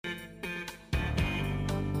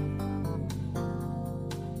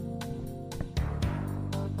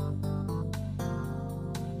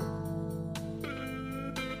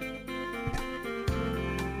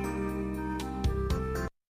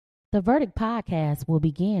The Verdict podcast will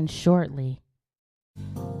begin shortly.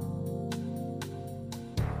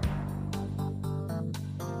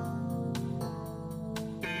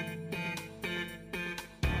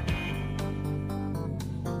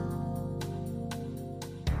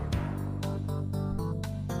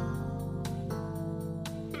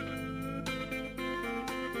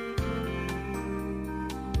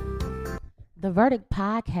 The Verdict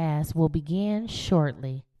podcast will begin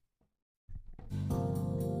shortly.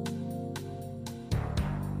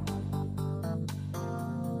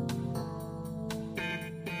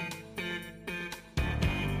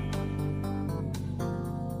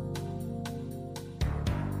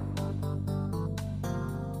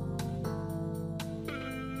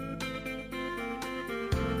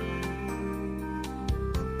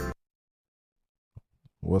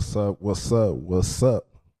 What's up? What's up? What's up?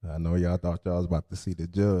 I know y'all thought y'all was about to see the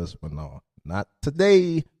judge, but no, not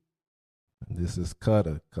today. This is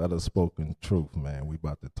Cutter Spoken Truth, man. We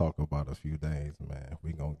about to talk about a few things, man.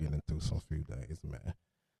 We gonna get into some few things, man.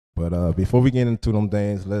 But before we get into them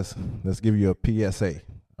things, let's give you a PSA.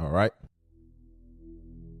 All right.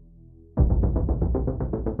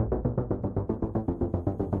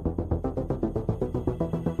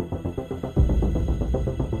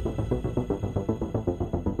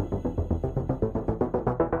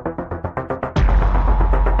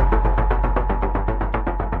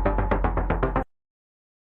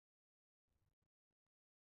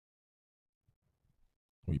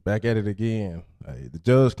 We back at it again. Hey, the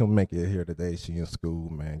judge can make it here today. She in school,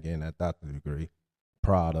 man, getting that doctorate degree.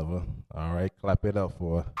 Proud of her. All right, clap it up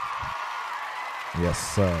for her. Yes,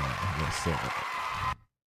 sir. Yes, sir.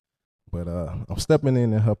 But I'm stepping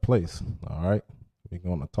in her place. All right, we're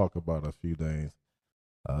gonna talk about a few things.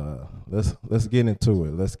 Let's get into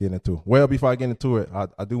it. Let's get into it. Well, before I get into it,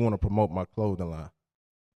 I do want to promote my clothing line,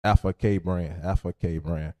 Alpha K brand. Alpha K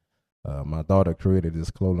brand. My daughter created this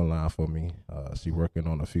clothing line for me. She working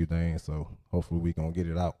on a few things, so hopefully we gonna get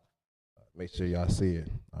it out. Make sure y'all see it.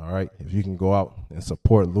 All right. If you can go out and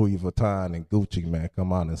support Louis Vuitton and Gucci, man,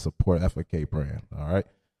 come on and support FK brand. All right.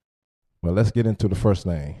 Well, let's get into the first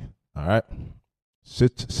thing. All right.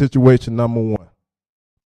 Situation number one.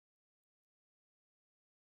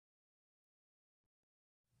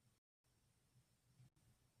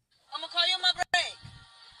 I'm gonna call you on my break.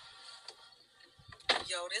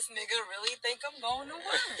 Yo, this nigga really think I'm going to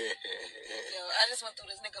work. Yo, I just went through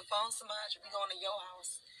this nigga phone so much. We going to your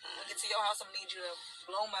house. When we get to your house, I'm gonna need you to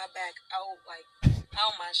blow my back out, like,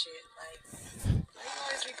 out my shit. Like, why you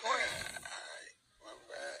always recording? Alright, my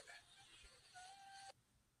bad.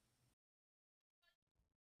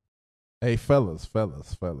 Hey, fellas,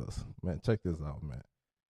 man, check this out, man.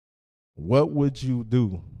 What would you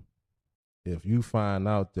do if you find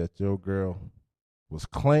out that your girl was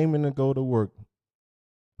claiming to go to work,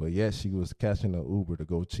 but yet she was catching an Uber to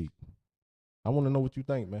go cheat? I want to know what you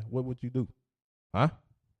think, man. What would you do? Huh?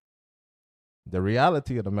 The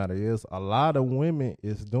reality of the matter is a lot of women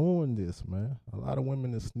is doing this, man. A lot of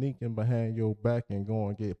women is sneaking behind your back and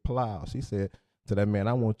going to get plowed. She said to that man,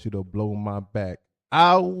 I want you to blow my back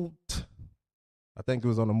out. I think it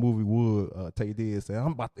was on the movie Wood. Tay did say,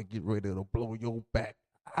 I'm about to get ready to blow your back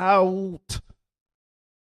out.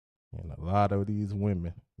 And a lot of these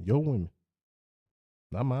women, your women,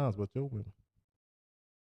 not mine, but your women,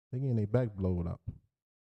 they getting their back blown out.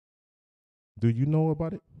 Do you know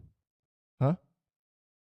about it? Huh?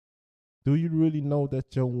 Do you really know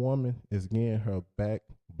that your woman is getting her back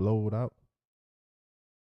blowed out?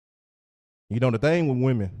 You know, the thing with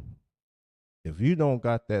women, if you don't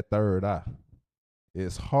got that third eye,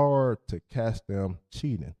 it's hard to catch them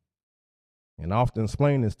cheating. And I often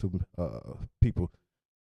explain this to people.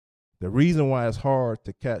 The reason why it's hard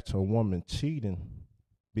to catch a woman cheating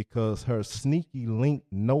because her sneaky link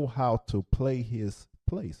know how to play his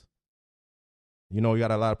place. You know, you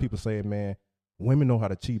got a lot of people saying, man, women know how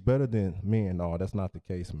to cheat better than men. No, that's not the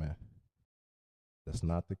case, man. That's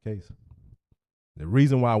not the case. The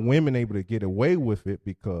reason why women able to get away with it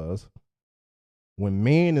because when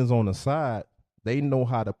men is on the side, they know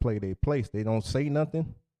how to play their place. They don't say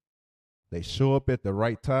nothing. They show up at the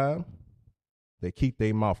right time. They keep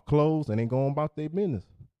their mouth closed and they go on about their business.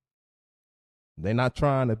 They're not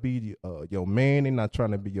trying to be your man. They're not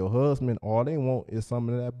trying to be your husband. All they want is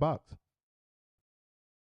something in that box.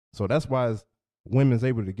 So that's why women's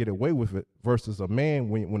able to get away with it versus a man.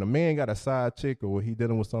 When a man got a side chick or he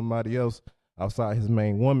dealing with somebody else outside his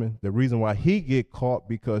main woman, the reason why he get caught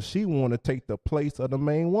because she want to take the place of the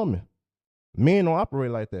main woman. Men don't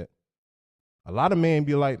operate like that. A lot of men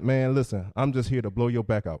be like, man, listen, I'm just here to blow your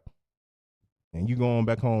back out. And you going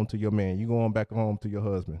back home to your man. You going back home to your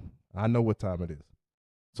husband. I know what time it is.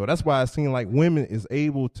 So that's why it seems like women is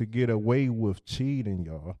able to get away with cheating,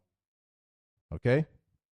 y'all. Okay?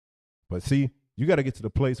 But see, you got to get to the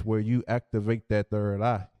place where you activate that third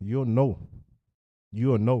eye. You'll know.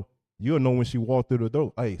 You'll know. You'll know when she walked through the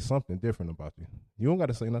door, hey, something different about you. You don't got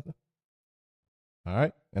to say nothing. All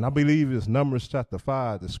right? And I believe it's Numbers chapter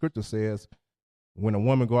 5. The scripture says, when a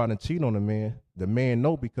woman go out and cheat on the man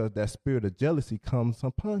know because that spirit of jealousy comes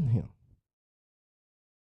upon him.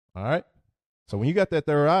 All right? So when you got that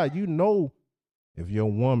third eye, you know if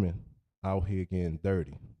your woman out here getting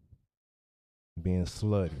dirty, being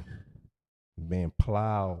slutty, being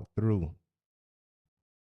plowed through,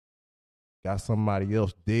 got somebody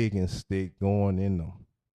else digging stick going in them.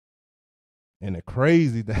 And the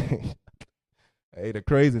crazy thing,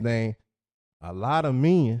 a lot of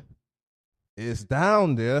men is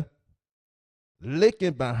down there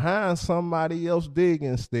licking behind somebody else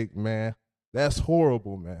digging stick, man. That's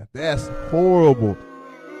horrible, man. That's horrible.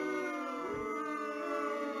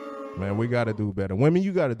 Man, we got to do better. Women,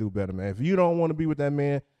 you got to do better, man. If you don't want to be with that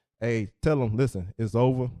man, hey, tell him, listen, it's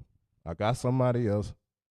over. I got somebody else.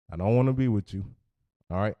 I don't want to be with you.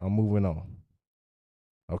 All right, I'm moving on.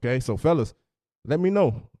 Okay, so fellas, let me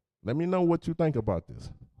know. Let me know what you think about this.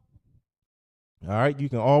 All right, you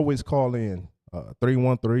can always call in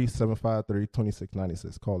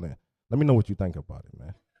 313-753-2696. Call in. Let me know what you think about it,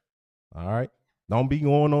 man. All right, don't be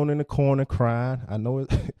going on in the corner crying. I know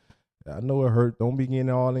it. I know it hurt. Don't be getting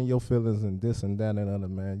all in your feelings and this and that and other,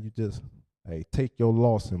 man. You just, hey, take your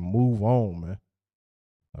loss and move on, man.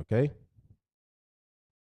 Okay?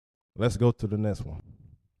 Let's go to the next one.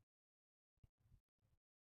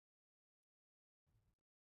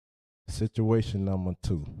 Situation number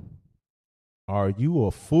 2. Are you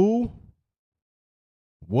a fool?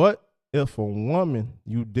 What if a woman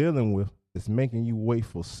you dealing with is making you wait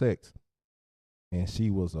for sex and she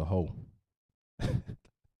was a hoe?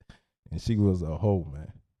 And she was a hoe,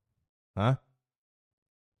 man. Huh?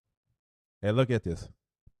 Hey, look at this.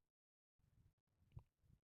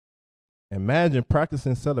 Imagine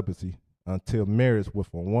practicing celibacy until marriage with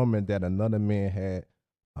a woman that another man had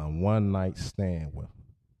a one-night stand with.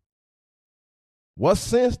 What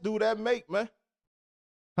sense do that make, man?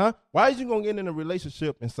 Huh? Why is you going to get in a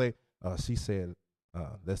relationship and say, she said,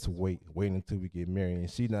 let's wait until we get married,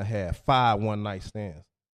 and she done had 5 one-night stands,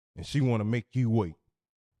 and she want to make you wait.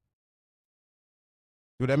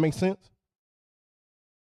 Do that make sense?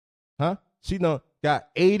 Huh? She done got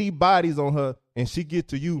 80 bodies on her, and she get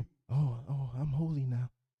to you, oh, I'm holy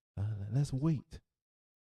now. Let's wait.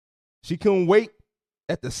 She couldn't wait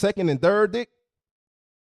at the second and third dick?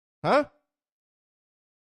 Huh?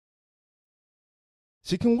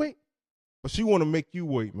 She can wait, but she want to make you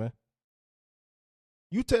wait, man.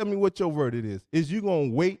 You tell me what your verdict is. Is you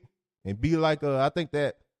going to wait and be like, I think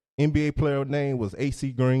that NBA player name was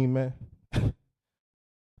AC Green, man?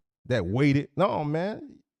 That waited. No,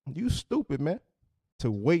 man, you stupid, man,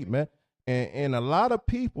 to wait, man. And a lot of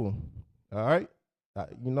people, all right,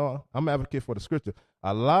 I'm an advocate for the scripture.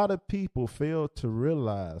 A lot of people fail to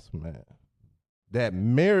realize, man, that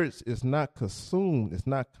marriage is not consumed, it's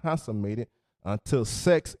not consummated until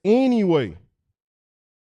sex anyway.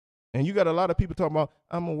 And you got a lot of people talking about,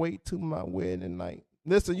 I'm going to wait till my wedding night.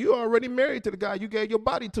 Listen, you already married to the guy you gave your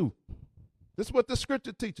body to. This is what the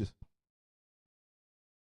scripture teaches.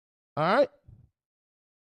 All right?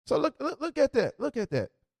 So look at that. Look at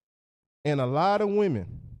that. And a lot of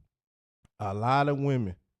women,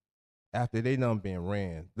 after they done been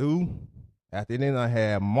ran through, after they done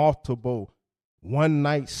had multiple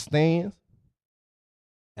one-night stands,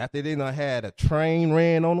 after they done had a train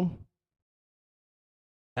ran on them,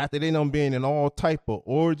 after they done been in all type of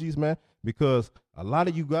orgies, man, because a lot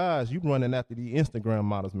of you guys, you running after these Instagram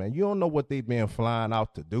models, man. You don't know what they been flying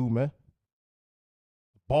out to do, man.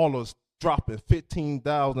 Ballers dropping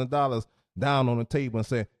 $15,000 down on the table and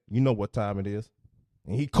saying, you know what time it is.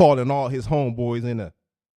 And he calling all his homeboys in there.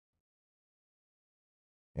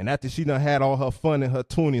 And after she done had all her fun in her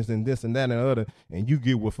 20s and this and that and the other, and you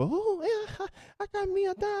get with her, oh, yeah, I got me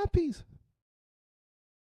a dime piece.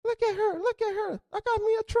 Look at her. I got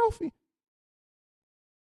me a trophy.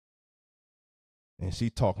 And she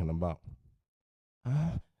talking about,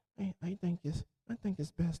 I think it's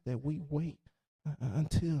best that we wait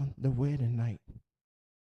until the wedding night.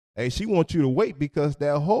 Hey, she wants you to wait because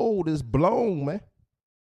that hold is blown, man.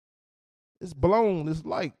 It's blown. It's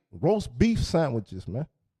like roast beef sandwiches, man.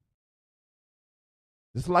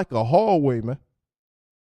 It's like a hallway, man.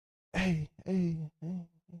 Hey, who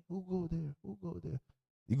go there?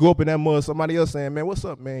 You go up in that mud, somebody else saying, man, what's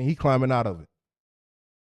up, man? He climbing out of it.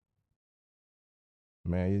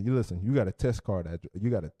 Man, you listen, you got to test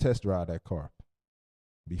drive that car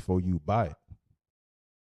before you buy it.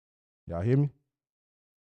 Y'all hear me?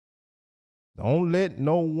 Don't let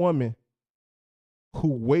no woman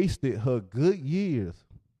who wasted her good years,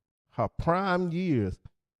 her prime years,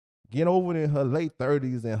 get over in her late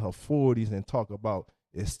 30s and her 40s and talk about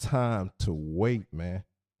it's time to wait, man.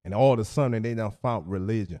 And all of a sudden they done found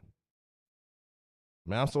religion.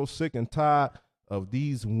 Man, I'm so sick and tired of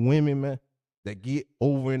these women, man, that get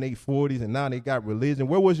over in their 40s and now they got religion.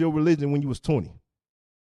 Where was your religion when you was 20?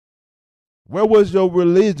 Where was your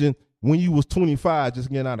religion when you was 25 just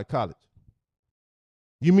getting out of college?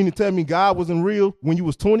 You mean to tell me God wasn't real when you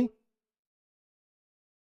was 20?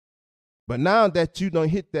 But now that you done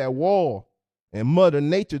hit that wall and Mother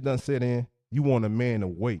Nature done set in, you want a man to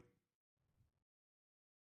wait.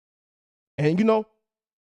 And you know,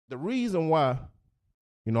 the reason why,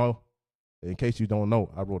 you know, in case you don't know,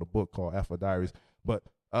 I wrote a book called Alpha Diaries. But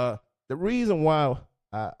the reason why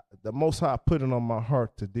the Most High put it on my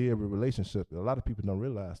heart to deal with relationships, a lot of people don't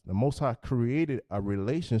realize, the Most High created a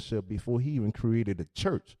relationship before he even created a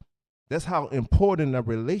church. That's how important a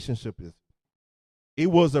relationship is. It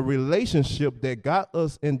was a relationship that got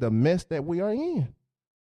us in the mess that we are in.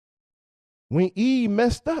 When Eve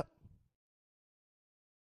messed up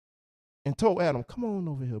and told Adam, come on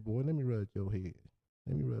over here, boy, let me rub your head.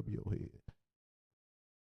 Let me rub your head.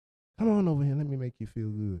 Come on over here, let me make you feel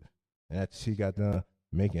good. And after she got done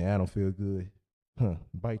making Adam feel good,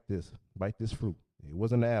 bite this fruit. It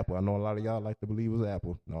wasn't an apple. I know a lot of y'all like to believe it was an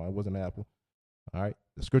apple. No, it wasn't an apple. All right,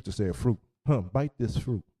 the scripture said fruit. Bite this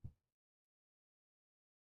fruit.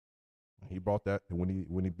 He brought that, and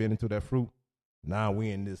when he bit into that fruit, now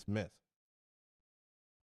we in this mess.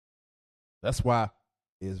 That's why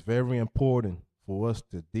it's very important for us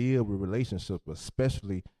to deal with relationships,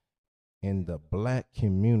 especially in the black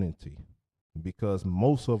community, because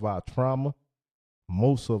most of our trauma,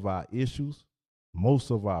 most of our issues,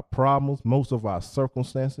 most of our problems, most of our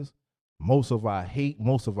circumstances, most of our hate,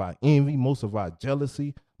 most of our envy, most of our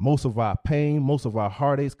jealousy, most of our pain, most of our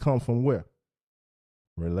heartaches come from where?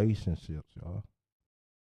 Relationships, y'all.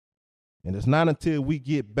 And it's not until we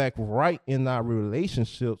get back right in our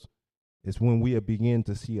relationships is when we begin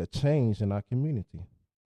to see a change in our community.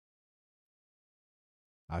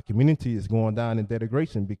 Our community is going down in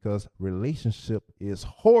degradation because relationship is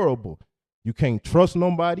horrible. You can't trust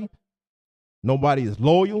nobody. Nobody is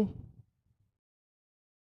loyal.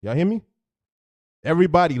 Y'all hear me?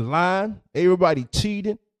 Everybody lying. Everybody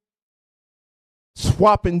cheating.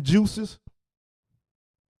 Swapping juices.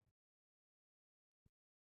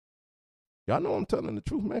 Y'all know I'm telling the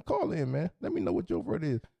truth, man. Call in, man. Let me know what your word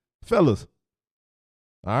is. Fellas.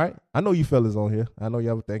 All right? I know you fellas on here. I know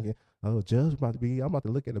y'all were thinking, oh, I'm about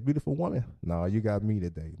to look at a beautiful woman. No, you got me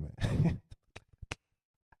today, man.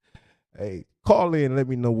 Hey, call in and let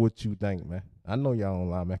me know what you think, man. I know y'all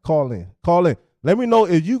online, man. Call in. Call in. Let me know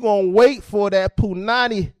if you going to wait for that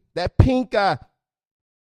punani, that pink eye.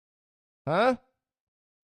 Huh?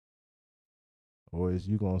 Or is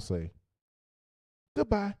you going to say,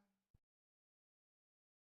 goodbye?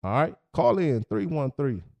 All right? Call in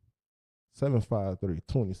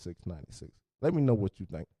 313-753-2696. Let me know what you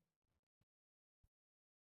think.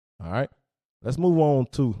 All right? Let's move on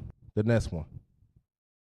to the next one.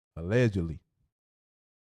 Allegedly.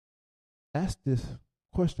 Ask this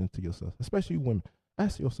question to yourself, especially women.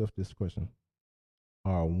 Ask yourself this question.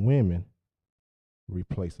 Are women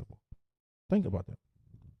replaceable? Think about that.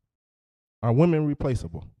 Are women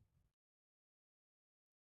replaceable?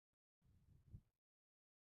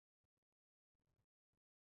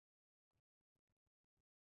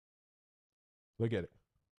 Look at it.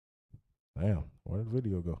 Damn, where did the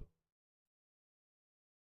video go?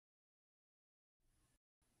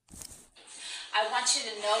 I want you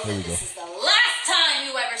to know that this is the last time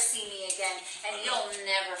you ever see me again, and you'll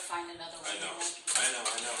never find another one. I know.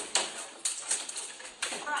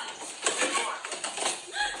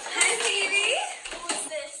 Hi, baby. Who is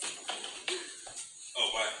this? Oh,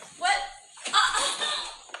 why? What?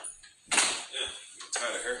 Yeah, I'm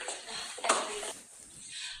tired of her.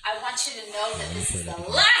 I want you to know that this is the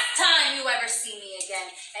last time you ever see me again,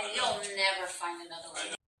 and you'll never find another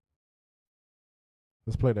one.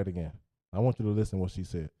 Let's play that again. I want you to listen to what she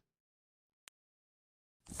said.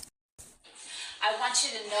 I want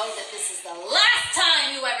you to know that this is the last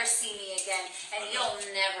time you ever see me again, and you'll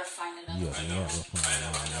never find another one. I know.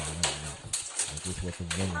 That's just what the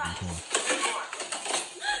women be saying.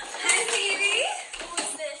 Hi, baby. Who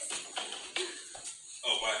is this?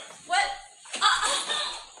 Oh, why? What?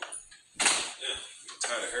 Yeah, I'm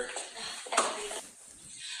tired of her.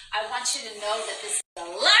 I want you to know that this is the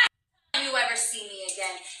last time you ever see me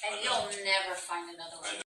again, and you'll never find another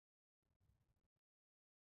one.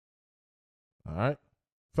 All right.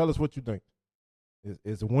 Fellas, what you think?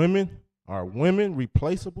 Are women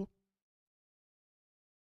replaceable?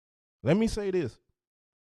 Let me say this.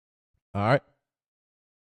 All right.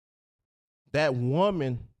 That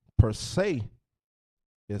woman per se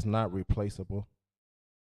is not replaceable.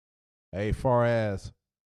 As far as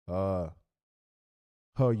her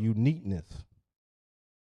uniqueness,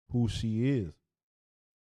 who she is.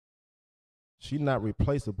 She's not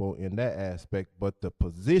replaceable in that aspect, but the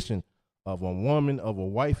position of a woman, of a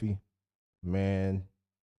wifey, man,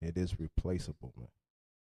 it is replaceable, man.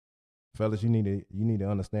 Fellas, you need to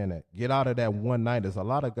understand that. Get out of that one-nighters. A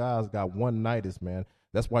lot of guys got one-nighters, man.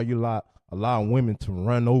 That's why you allow women to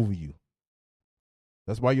run over you.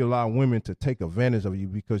 That's why you allow women to take advantage of you,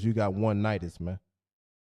 because you got one-nighters, man.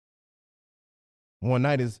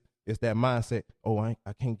 One-nighters is that mindset, oh, I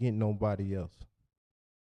can't get nobody else.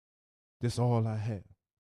 This is all I have.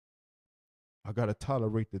 I got to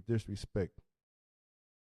tolerate the disrespect.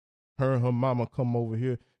 Her and her mama come over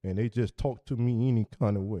here and they just talk to me any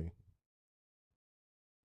kind of way.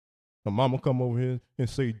 Her mama come over here and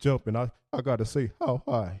say jump, and I got to say how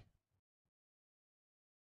high.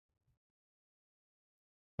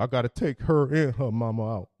 I got to take her and her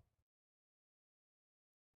mama out.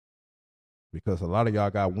 Because a lot of y'all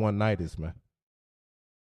got one-nighters, man.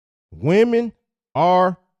 Women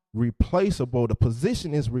are replaceable. The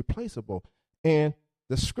position is replaceable. And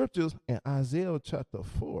the scriptures in Isaiah chapter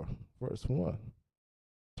 4, verse 1,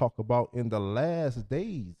 talk about in the last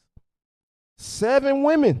days, 7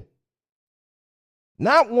 women.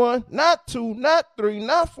 Not 1, not 2, not 3,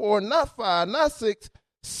 not 4, not 5, not 6.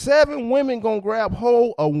 7 women gonna grab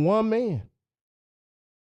hold of one man.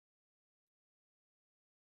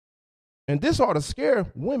 And this ought to scare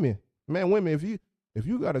women. Man, women, if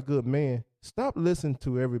you got a good man, stop listening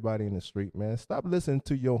to everybody in the street, man. Stop listening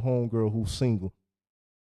to your homegirl who's single.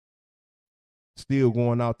 Still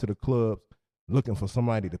going out to the clubs, looking for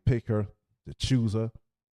somebody to pick her, to choose her.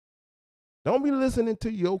 Don't be listening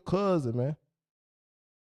to your cousin, man.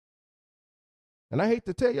 And I hate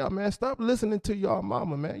to tell y'all, man, stop listening to y'all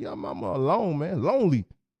mama, man. Y'all mama alone, man, lonely.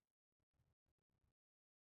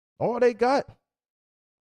 All they got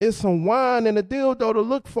is some wine and a dildo to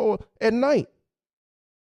look for at night.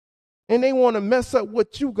 And they want to mess up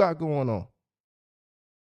what you got going on.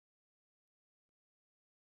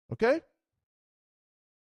 Okay?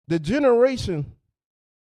 The generation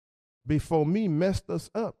before me messed us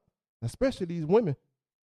up, especially these women.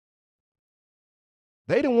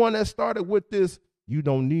 They the one that started with this, you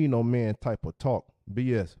don't need no man type of talk,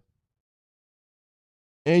 BS.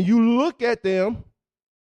 And you look at them,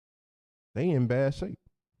 they in bad shape.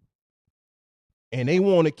 And they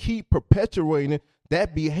want to keep perpetuating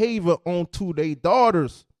that behavior onto their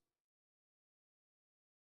daughters.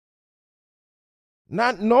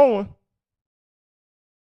 Not knowing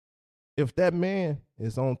if that man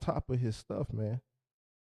is on top of his stuff, man,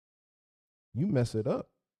 you mess it up.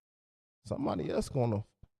 Somebody else gonna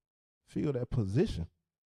feel that position.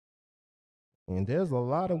 And there's a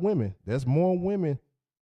lot of women. There's more women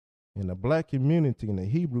in the black community, in the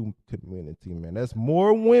Hebrew community, man. There's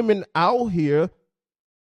more women out here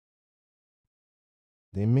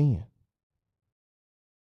than men.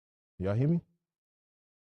 Y'all hear me?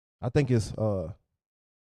 I think it's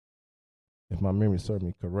if my memory serves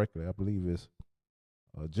me correctly, I believe it's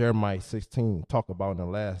Jeremiah 16 talk about in the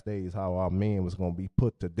last days how our men was going to be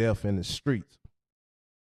put to death in the streets.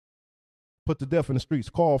 Put to death in the streets.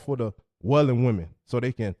 Call for the wailing women so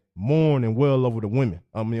they can mourn and wail over the women.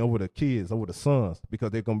 Over the kids, over the sons,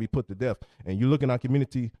 because they're going to be put to death. And you look in our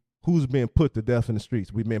community, who's being put to death in the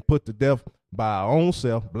streets? We've been put to death by our own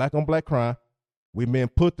self, black on black crime. We've been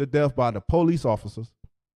put to death by the police officers.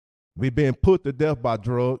 We've been put to death by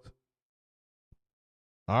drugs.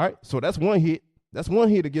 All right, so that's one hit. That's one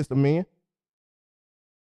hit against the men.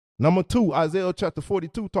 Number 2, Isaiah chapter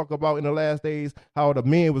 42 talk about in the last days how the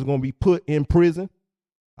men was going to be put in prison.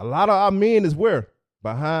 A lot of our men is where?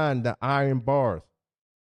 Behind the iron bars.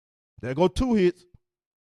 There go 2 hits.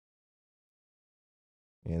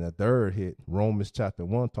 And a third hit, Romans chapter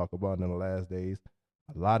 1 talk about in the last days,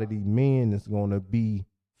 a lot of these men is going to be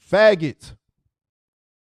faggots,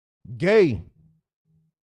 gay,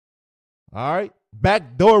 all right,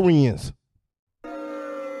 backdoorians.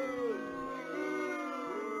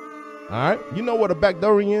 All right, you know what a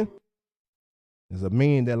backdoorian is? A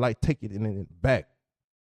man that like take it in the back.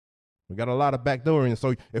 We got a lot of backdoorians.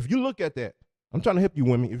 So if you look at that, I'm trying to help you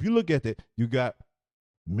women. If you look at that, you got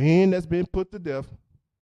men that's been put to death.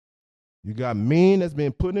 You got men that's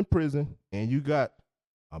been put in prison, and you got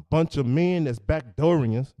a bunch of men that's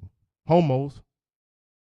backdoorians, homos.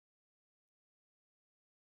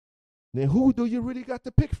 then who do you really got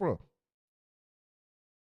to pick from?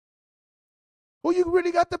 Who you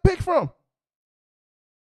really got to pick from?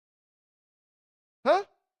 Huh?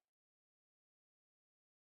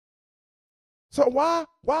 So why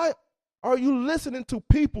are you listening to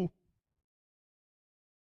people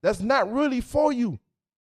that's not really for you?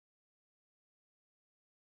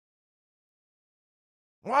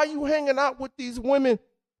 Why are you hanging out with these women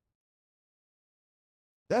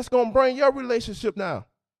that's going to bring your relationship down?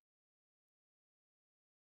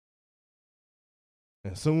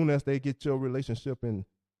 As soon as they get your relationship in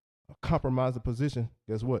a compromising position,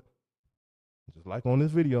 guess what? Just like on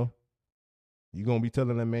this video, you're going to be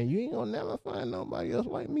telling them, man, you ain't going to never find nobody else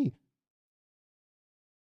like me.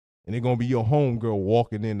 And it's going to be your homegirl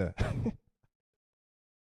walking in there. Going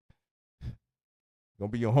to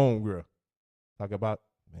be your homegirl. Talk about,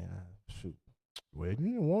 man, shoot. Well, you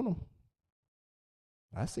didn't want him.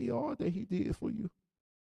 I see all that he did for you.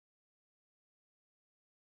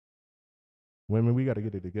 Women, we got to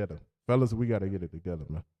get it together. Fellas, we got to get it together,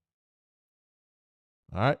 man.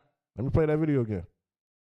 All right? Let me play that video again.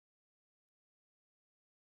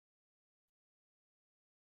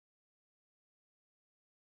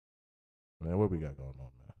 Man, what we got going on,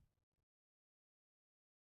 man?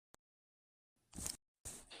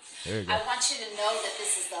 There you go. I want you to know that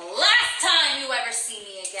this is the last time you ever see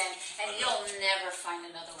me again, and you'll never find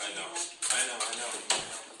another one. I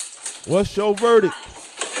know. What's your verdict?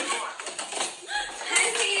 Hi,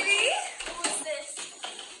 baby. Who is this?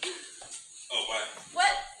 Oh, bye.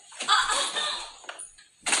 What?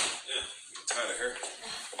 Yeah, I'm tired of her.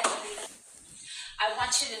 I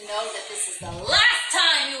want you to know that this is the last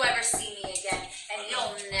time you ever see me again, and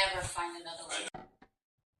you'll never find another one.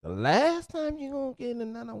 The last time you gonna get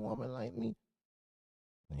another woman like me?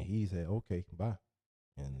 And he said, okay, bye.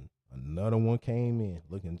 And another one came in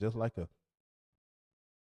looking just like her.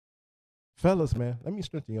 Fellas, man, let me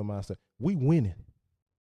strengthen your mindset. We winning.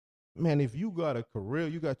 Man, if you got a career,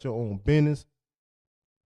 you got your own business,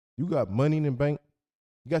 you got money in the bank,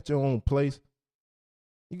 you got your own place,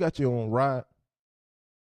 you got your own ride,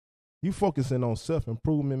 you focusing on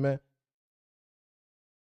self-improvement, man,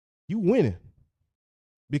 you winning.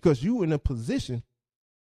 Because you in a position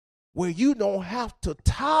where you don't have to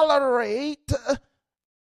tolerate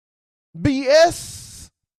BS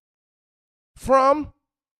from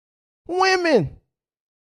women.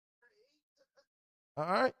 All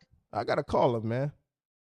right? I got to call her, man.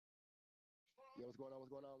 Yo, what's going on?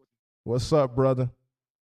 What's going on with you? What's up, brother?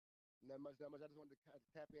 Not much. I just wanted to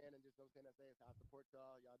tap in and just say I support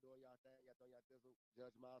y'all. Y'all doing y'all thing. Y'all doing y'all thizzle.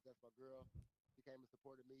 Judge Miles, that's my girl. She came and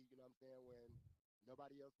supported me, you know what I'm saying, when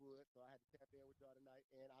nobody else would. So I had to tap in with y'all tonight.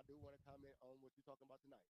 And I do want to comment on what you're talking about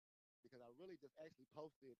tonight. Because I really just actually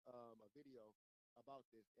posted a video about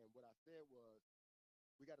this. And what I said was,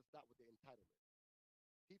 we got to stop with the entitlement.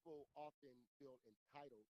 People often feel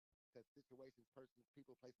entitled to situations, persons,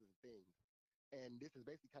 people, places, and things. And this is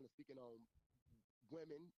basically kind of speaking on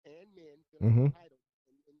women and men feeling entitled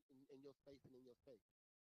in your space and in your space,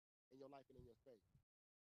 in your life and in your space.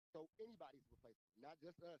 So anybody's replaceable, not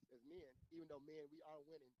just us as men. Even though men, we are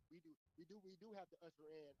winning, we do have to usher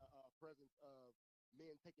in a presence of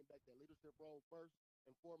men taking back their leadership role first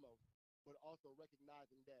and foremost, but also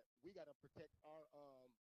recognizing that we got to protect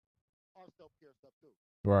our self-care stuff too.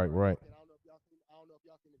 Right. And I don't know if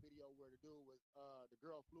y'all seen the video where the dude was the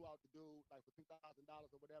girl flew out the dude like for $2,000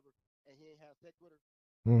 or whatever, and he ain't have sex with her.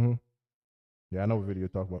 Yeah, I know what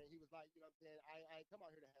video you're talking about. And he was like, you know what I'm saying, I ain't come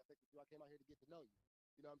out here to have sex with you. I came out here to get to know you.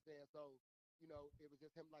 You know what I'm saying? So, you know, it was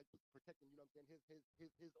just him like protecting, you know what I'm saying,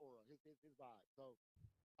 his aura, his vibe. So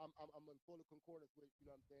I'm in full concordance with, you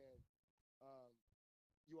know what I'm saying,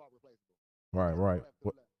 you are replaceable. Right.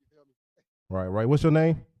 You feel me? Right. What's your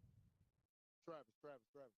name? Travis.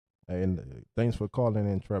 And thanks for calling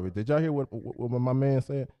in, Travis. Did y'all hear what my man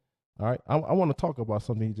said? All right, I want to talk about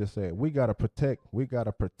something he just said. We gotta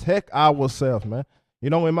protect ourselves, man.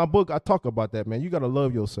 You know, in my book, I talk about that, man. You gotta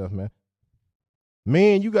love yourself, man.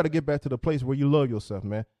 Man, you gotta get back to the place where you love yourself,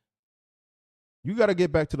 man. You gotta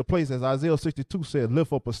get back to the place, as Isaiah 62 said,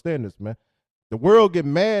 lift up a standards, man. The world get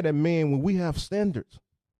mad at men when we have standards.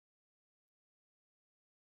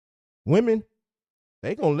 Women,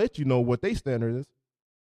 they gonna let you know what their standard is,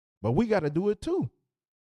 but we gotta do it too.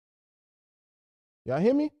 Y'all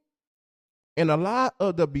hear me? And a lot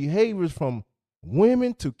of the behaviors from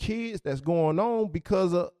women to kids that's going on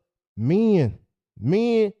because of men.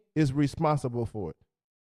 Men is responsible for it.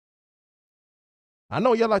 I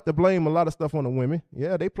know y'all like to blame a lot of stuff on the women.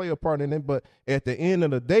 Yeah, they play a part in it, but at the end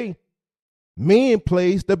of the day, men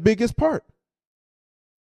plays the biggest part.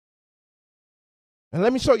 And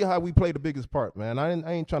let me show you how we play the biggest part, man. I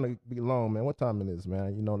ain't trying to be long, man. What time it is,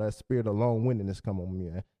 man? You know, that spirit of long-windedness come on me,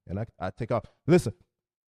 man. And I take off. Listen,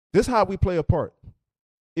 this is how we play a part.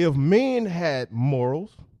 If men had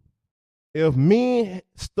morals, if men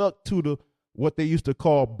stuck to what they used to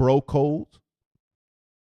call bro codes,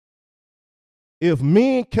 if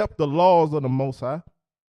men kept the laws of the Most High,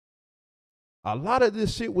 a lot of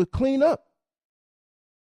this shit would clean up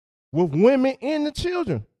with women and the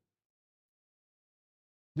children.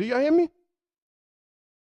 Do y'all hear me?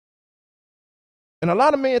 And a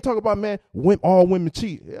lot of men talk about, man, all women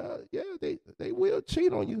cheat. Yeah, they will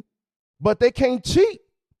cheat on you. But they can't cheat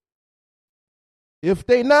if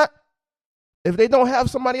they don't have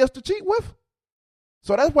somebody else to cheat with.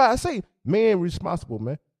 So that's why I say men responsible,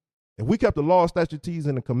 man. If we kept the law, statutes,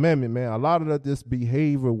 and the commandment, man, a lot of this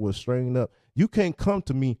behavior was straightened up. You can't come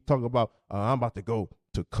to me talking about, I'm about to go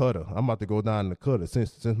to Qatar. I'm about to go down to Qatar.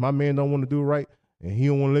 Since my man don't want to do it right, and he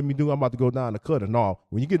don't want to let me do it, I'm about to go down to Qatar. No,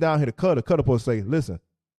 when you get down here to Qatar supposed to say, listen,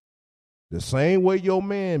 the same way your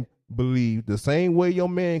man believe, the same way your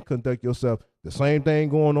man conduct yourself, the same thing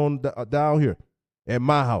going on down here at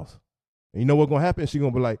my house. And you know what's going to happen? She's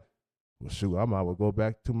going to be like, well, shoot, I might well go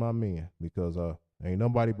back to my man because ain't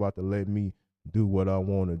nobody about to let me do what I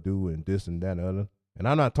want to do and this and that and other. And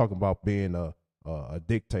I'm not talking about being a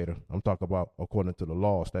dictator. I'm talking about according to the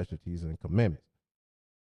law, statutes, and commandments.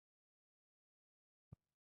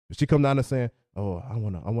 If she come down and saying, oh, I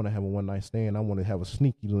wanna have a one-night stand, I want to have a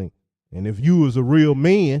sneaky link. And if you was a real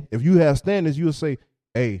man, if you have standards, you would say,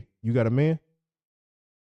 hey, you got a man?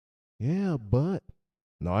 Yeah, but.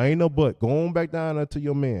 No, ain't no but. Go on back down to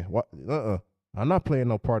your man. What? I'm not playing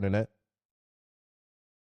no part in that.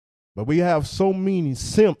 But we have so many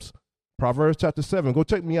simps. Proverbs chapter 7. Go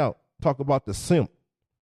check me out. Talk about the simp.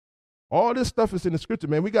 All this stuff is in the scripture,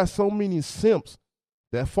 man. We got so many simps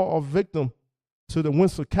that fall victim to the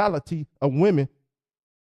whimsicality of women,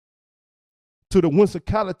 to the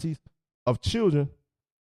whimsicalities of children.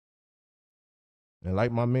 And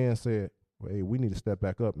like my man said, well, hey, we need to step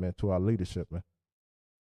back up, man, to our leadership, man.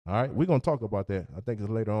 All right, we're gonna talk about that. I think it's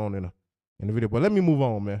later on in the video. But let me move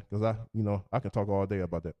on, man, because I can talk all day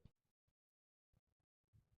about that.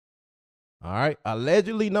 All right,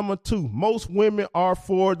 allegedly number 2, most women are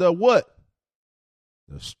for the what?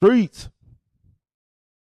 The streets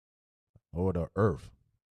or the earth.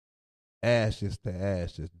 Ashes to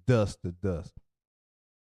ashes, dust to dust.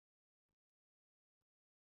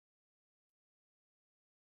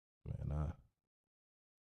 Man,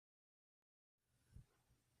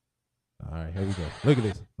 all right, here we go. Look at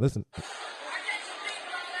this. Listen. Hey,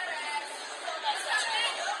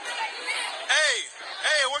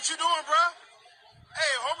 what you doing, bro?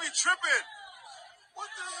 Hey, homie tripping. What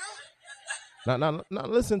the hell? Now,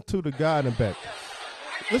 listen to the guy in the back.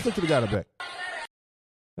 Listen to the guy in the back.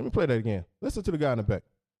 Let me play that again. Listen to the guy in the back.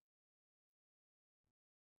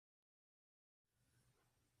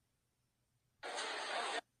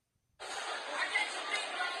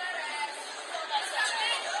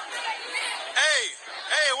 Hey,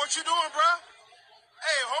 what you doing, bro?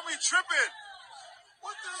 Hey, homie tripping.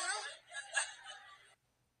 What the hell?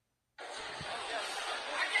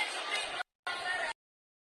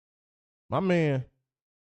 My man,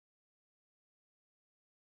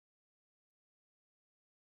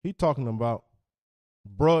 he talking about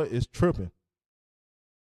bruh is tripping.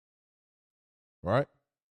 Right?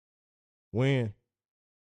 When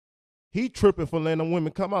he tripping for letting them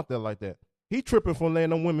women come out there like that. He tripping for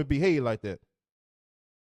letting them women behave like that.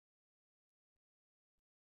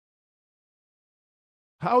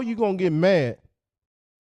 How are you going to get mad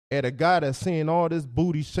at a guy that's seeing all this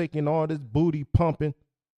booty shaking, all this booty pumping,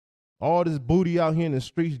 all this booty out here in the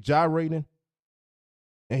streets gyrating,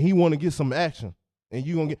 and he want to get some action? And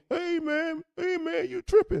you going to get, hey, man, you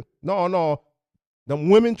tripping. No, them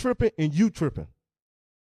women tripping and you tripping.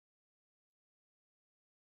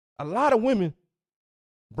 A lot of women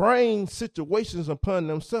bring situations upon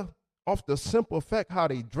themselves off the simple fact how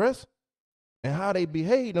they dress and how they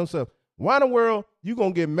behave themselves. Why in the world you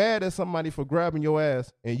going to get mad at somebody for grabbing your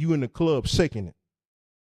ass and you in the club shaking it?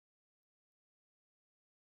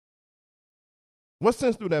 What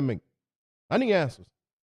sense do that make? I need answers.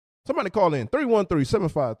 Somebody call in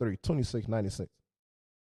 313-753-2696.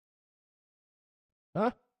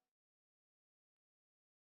 Huh?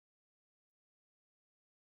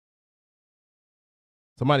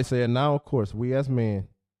 Somebody said, now, of course, we as men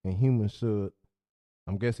and humans should,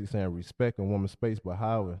 I'm guessing he's saying respect a woman's space, but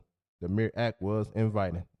however, the mere act was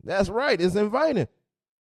inviting. That's right. It's inviting.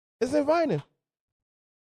 It's inviting.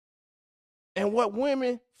 And what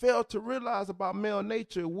women fail to realize about male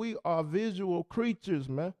nature, we are visual creatures,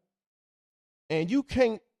 man. And you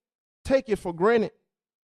can't take it for granted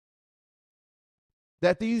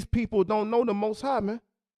that these people don't know the Most High, man.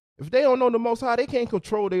 If they don't know the Most High, they can't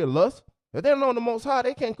control their lust. If they don't know the Most High,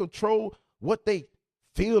 they can't control what they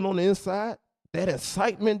feel on the inside. That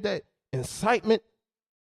incitement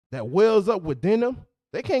that wells up within them.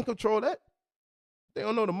 They can't control that. They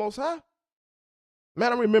don't know the Most High.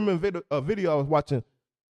 Man, I remember a video I was watching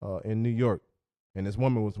in New York, and this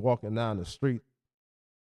woman was walking down the street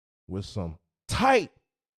with some tight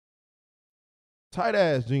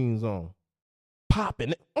ass jeans on,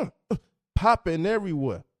 popping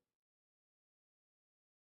everywhere.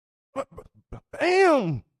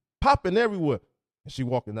 Bam, popping everywhere. And she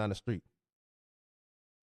walking down the street.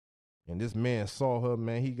 And this man saw her,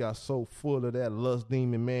 man. He got so full of that lust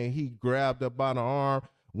demon, man. He grabbed her by the arm,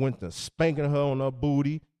 went to spanking her on her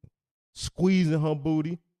booty, squeezing her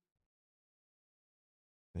booty.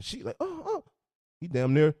 And she like, oh. He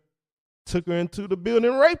damn near took her into the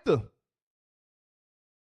building and raped her.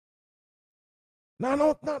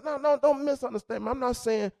 No, don't misunderstand me. I'm not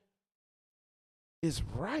saying it's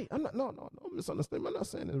right. Don't misunderstand me. I'm not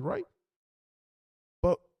saying it's right.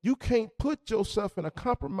 But you can't put yourself in a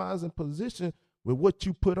compromising position with what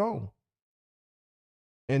you put on.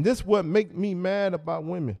 And this is what makes me mad about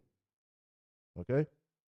women. Okay?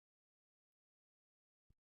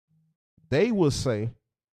 They will say,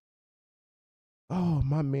 oh,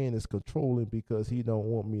 my man is controlling because he don't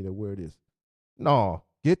want me to wear this. No,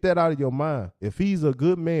 get that out of your mind. If he's a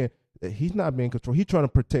good man, he's not being controlled. He's trying to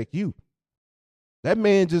protect you. That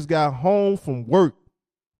man just got home from work,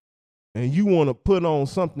 and you want to put on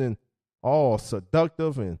something all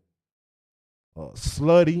seductive and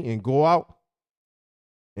slutty and go out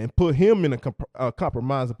and put him in a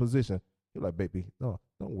compromising position. You're like, baby, no,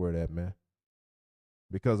 don't wear that, man.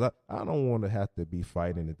 Because I don't want to have to be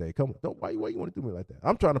fighting today. Come on, why you want to do me like that?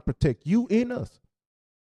 I'm trying to protect you and us.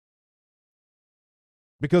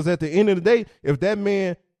 Because at the end of the day, if that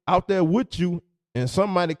man out there with you and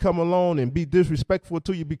somebody come along and be disrespectful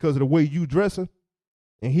to you because of the way you dressing,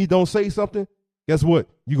 and he don't say something, guess what?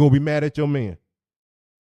 You're going to be mad at your man.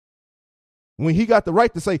 When he got the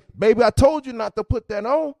right to say, baby, I told you not to put that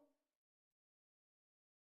on.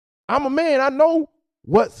 I'm a man. I know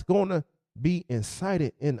what's going to be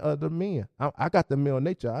incited in other men. I got the male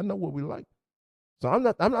nature. I know what we like. So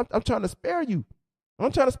I'm trying to spare you.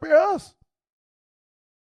 I'm trying to spare us.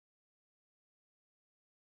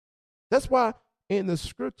 That's why in the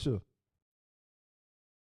scripture,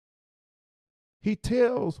 he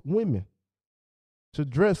tells women to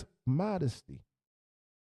dress modesty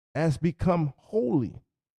as become holy.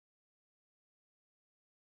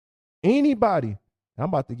 Anybody, I'm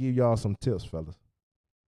about to give y'all some tips, fellas.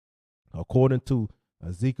 According to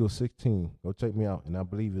Ezekiel 16, go check me out, and I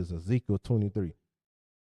believe it's Ezekiel 23.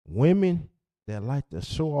 Women that like to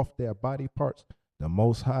show off their body parts, the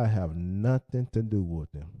Most High have nothing to do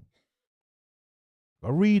with them. I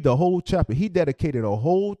read the whole chapter. He dedicated a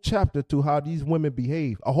whole chapter to how these women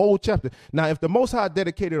behave. A whole chapter. Now, if the Most High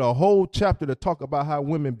dedicated a whole chapter to talk about how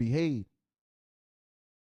women behave,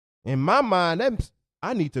 in my mind,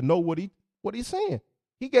 I need to know what he's saying.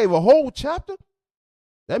 He gave a whole chapter.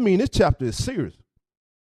 That means this chapter is serious.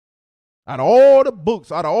 Out of all the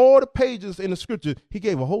books, out of all the pages in the scripture, he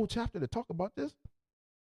gave a whole chapter to talk about this.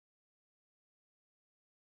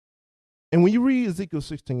 And when you read Ezekiel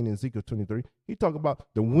 16 and Ezekiel 23, he talk about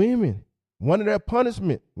the women, one of their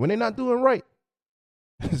punishment when they're not doing right.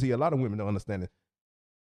 See, a lot of women don't understand it.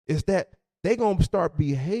 Is that they're going to start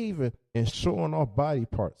behaving and showing off body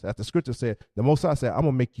parts. As the scripture said, the Most High said, I'm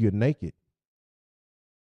going to make you naked.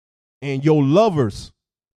 And your lovers,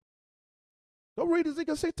 go read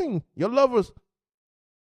Ezekiel 16. Your lovers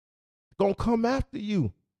going to come after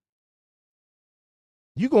you.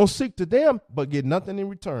 You're going to seek to them, but get nothing in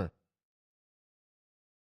return.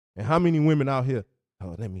 And how many women out here,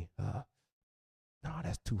 oh, let me, no,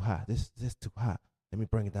 that's too high. This too high. Let me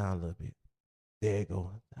bring it down a little bit. There you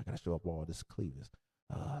go. I got to show up all this cleavage.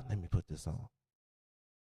 Let me put this on.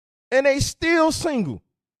 And they still single.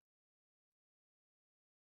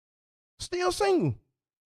 Still single.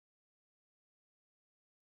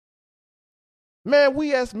 Man,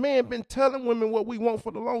 we as men been telling women what we want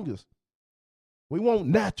for the longest. We want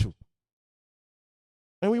natural.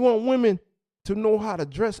 And we want women to know how to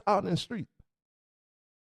dress out in the street.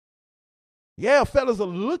 Yeah, fellas will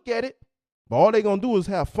look at it, but all they're going to do is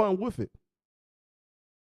have fun with it.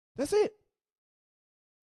 That's it.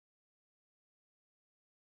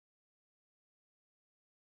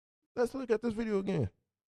 Let's look at this video again.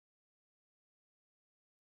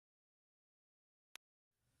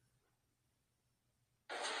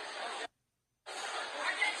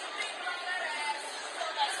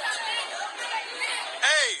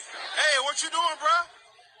 what you doing, bruh?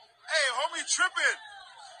 Hey, homie tripping.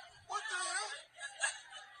 What the hell?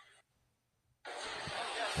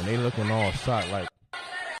 And they looking all shot like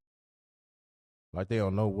they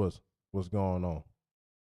don't know what's going on.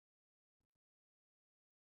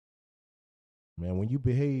 Man, when you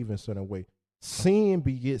behave in a certain way, sin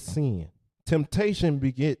begets sin. Temptation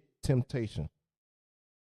beget temptation.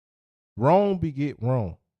 Wrong beget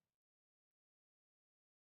wrong.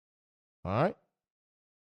 All right?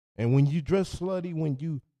 And when you dress slutty, when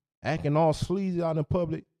you acting all sleazy out in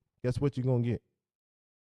public, guess what you're going to get?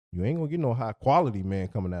 You ain't going to get no high quality man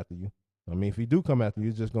coming after you. I mean, if he do come after you,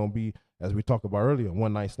 it's just going to be, as we talked about earlier,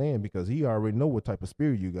 one night stand, because he already know what type of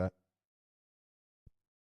spirit you got.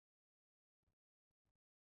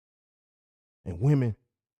 And women,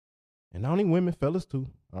 and not only women, fellas too,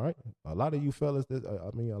 all right? A lot of you fellas,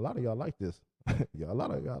 a lot of y'all like this. A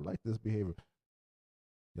lot of y'all like this behavior.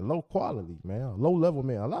 You're low quality, man, low level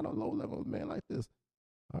man. A lot of low level men like this.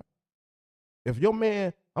 All right? If your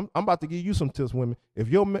man, I'm about to give you some tips, women. If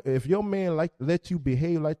your man let you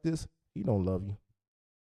behave like this, he don't love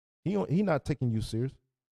you. He not taking you serious.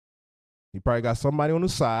 He probably got somebody on the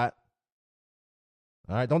side.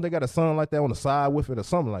 All right, don't they got a son like that on the side with it or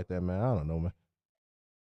something like that, man? I don't know, man.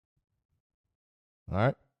 All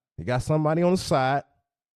right, he got somebody on the side.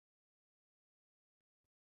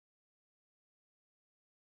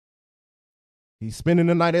 He's spending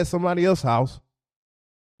the night at somebody else's house.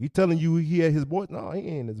 He telling you he at his boy. No, he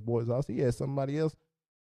ain't at his boy's house. He at somebody else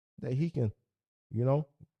that he can,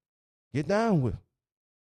 get down with.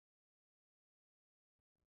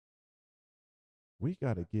 We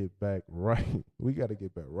got to get back right. We got to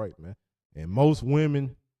get back right, man. And most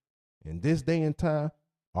women in this day and time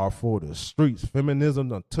are for the streets. Feminism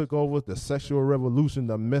done took over. The sexual revolution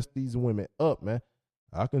done messed these women up, man.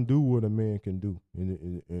 I can do what a man can do,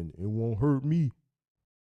 and it won't hurt me.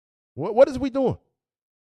 What is we doing?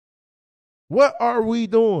 What are we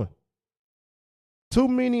doing? Too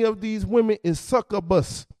many of these women is sucker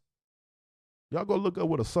bus. Y'all go look up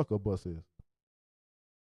what a sucker bus is.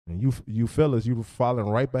 And you fellas, you following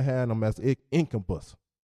right behind them as incubus.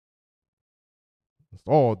 It's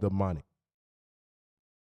all demonic.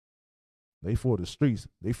 They for the streets.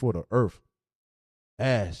 They for the earth.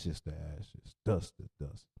 Ashes to ashes. Dust to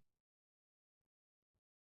dust.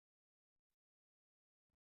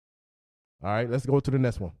 All right, let's go to the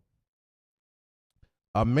next one.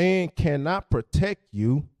 A man cannot protect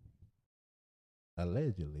you,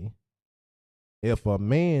 allegedly, if a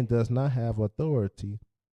man does not have authority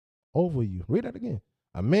over you. Read that again.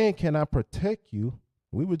 A man cannot protect you.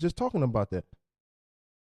 We were just talking about that.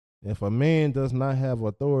 If a man does not have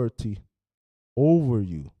authority over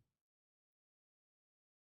you.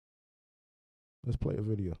 Let's play a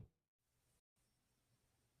video.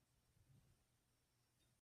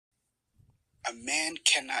 A man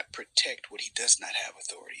cannot protect what he does not have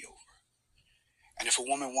authority over. And if a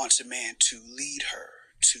woman wants a man to lead her,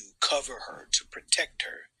 to cover her, to protect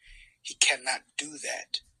her, he cannot do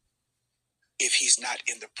that if he's not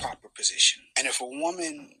in the proper position. And if a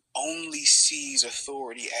woman only sees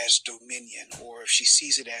authority as dominion, or if she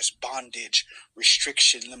sees it as bondage,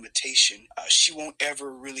 restriction, limitation, she won't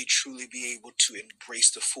ever really truly be able to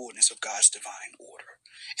embrace the fullness of God's divine order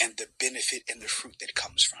and the benefit and the fruit that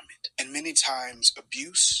comes from it. And many times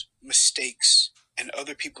abuse, mistakes, and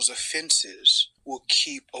other people's offenses will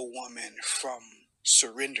keep a woman from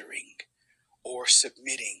surrendering or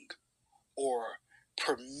submitting or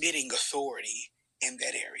permitting authority in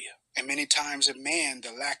that area. And many times a man,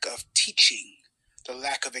 the lack of teaching, the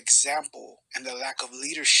lack of example, and the lack of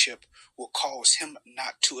leadership will cause him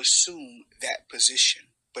not to assume that position.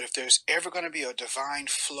 But if there's ever going to be a divine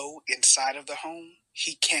flow inside of the home,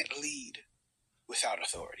 he can't lead without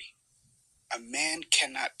authority. A man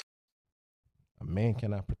cannot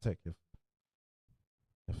protect if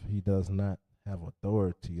he does not have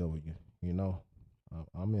authority over you.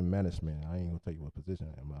 I'm in management. I ain't gonna tell you what position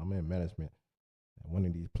I am, but I'm in management at one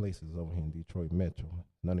of these places over here in Detroit Metro.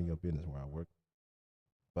 None of your business where I work.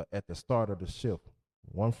 But at the start of the shift,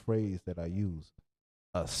 one phrase that I use: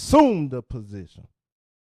 assume the position.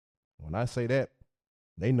 When I say that,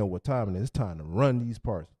 they know what time it is. It's time to run these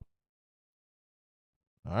parts.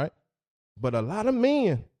 All right? But a lot of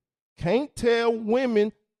men can't tell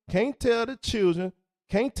women, can't tell the children,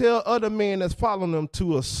 can't tell other men that's following them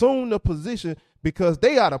to assume the position because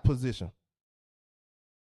they out of position.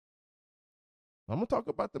 I'm going to talk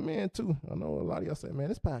about the man too. I know a lot of y'all say, man,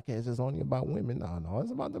 this podcast is only about women. No,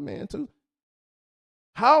 it's about the man too.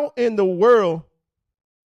 How in the world,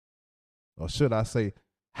 or should I say,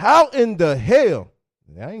 how in the hell,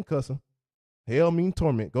 I ain't cussing, Hell mean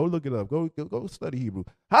torment. Go look it up. Go study Hebrew.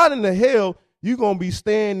 How in the hell you going to be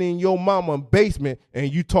staying in your mama's basement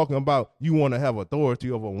and you talking about you want to have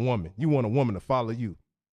authority over a woman? You want a woman to follow you.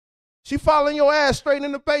 She following your ass straight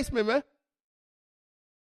in the basement, man.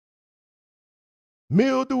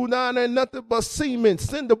 Mildew down there, nothing but cement,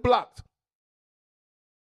 cinder blocks.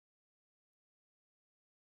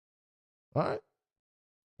 All right?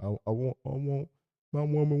 I want my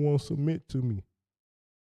woman won't submit to me.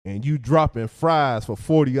 And you dropping fries for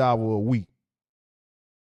 40 hours a week.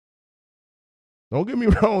 Don't get me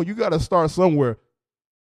wrong, you got to start somewhere.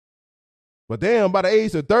 But damn, by the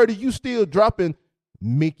age of 30, you still dropping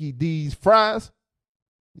Mickey D's fries.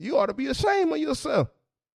 You ought to be ashamed of yourself.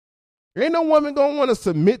 Ain't no woman going to want to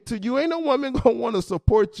submit to you. Ain't no woman going to want to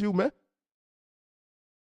support you, man.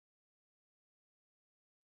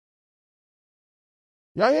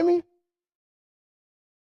 Y'all hear me?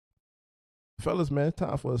 Fellas, man, it's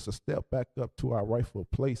time for us to step back up to our rightful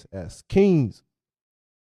place as kings,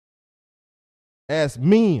 as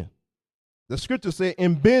men. The scripture said,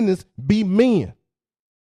 in business, be men.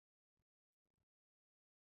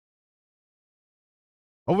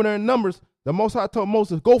 Over there in Numbers, the Most High told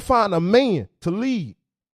Moses, go find a man to lead.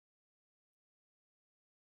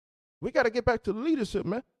 We got to get back to leadership,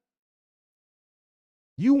 man.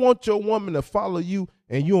 You want your woman to follow you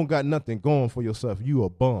and you don't got nothing going for yourself. You a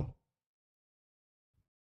bum.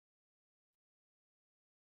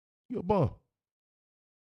 You a bum.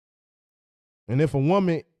 And if a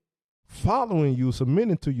woman following you,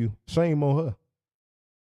 submitting to you, shame on her.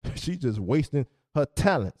 She just wasting her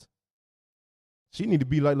talents. She need to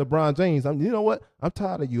be like LeBron James. You know what? I'm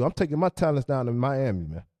tired of you. I'm taking my talents down to Miami,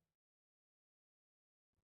 man.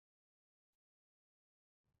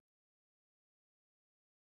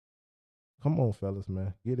 Come on, fellas,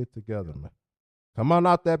 man. Get it together, man. Come on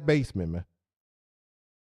out that basement, man.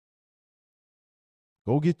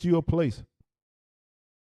 Go get you a place.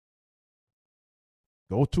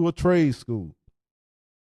 Go to a trade school.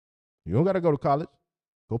 You don't got to go to college.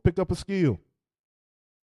 Go pick up a skill.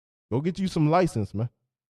 Go get you some license, man.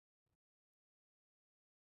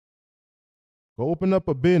 Go open up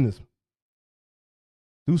a business.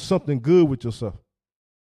 Do something good with yourself.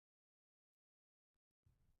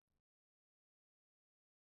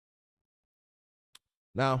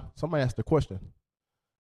 Now, somebody asked the question,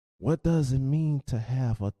 what does it mean to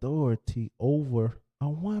have authority over a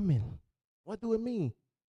woman? What do it mean?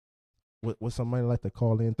 Would somebody like to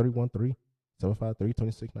call in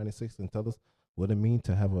 313-753-2696 and tell us what it means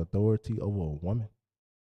to have authority over a woman?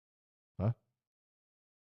 Huh?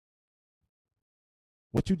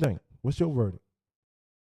 What you think? What's your verdict?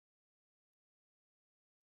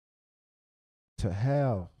 To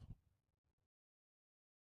have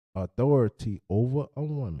authority over a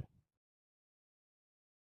woman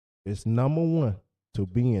is number one, to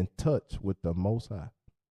be in touch with the Most High.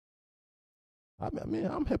 I mean,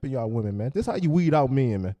 I'm helping y'all women, man. This is how you weed out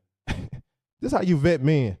men, man. This is how you vet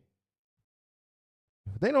men.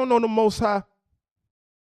 If they don't know the Most High,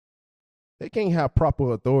 they can't have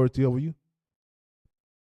proper authority over you.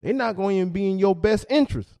 They're not going to be in your best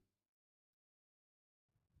interest.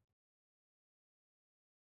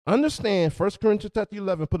 Understand 1 Corinthians chapter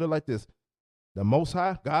 11, put it like this. The Most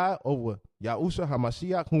High, God over Yahusha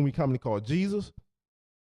HaMashiach, whom we commonly call Jesus.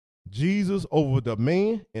 Jesus over the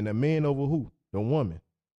man, and the man over who? The woman.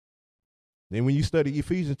 Then when you study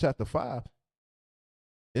Ephesians chapter 5,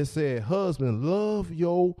 it said, husband, love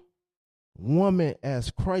your woman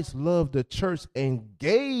as Christ loved the church and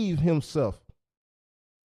gave himself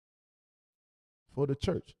for the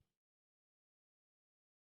church.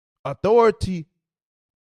 Authority,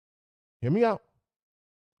 hear me out.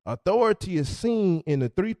 Authority is seen in the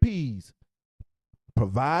 3 P's: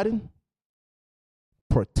 providing,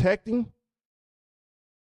 protecting,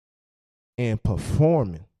 and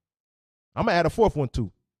performing. I'm going to add a 4th one too,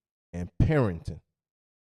 and parenting.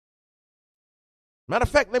 Matter of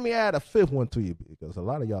fact, let me add a 5th one to you, because a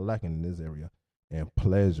lot of y'all lacking in this area, and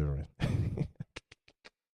pleasuring.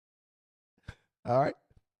 All right?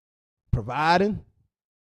 Providing,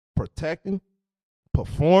 protecting,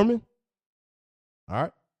 performing. All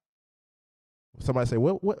right? Somebody say,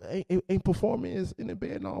 well, what ain't performing is in the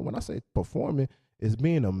bed? No, when I say performing, is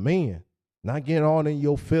being a man, not getting all in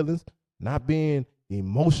your feelings, not being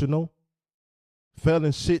emotional,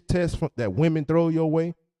 failing shit tests that women throw your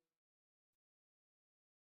way.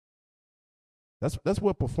 That's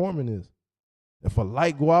what performing is. If a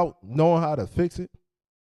light go out, knowing how to fix it.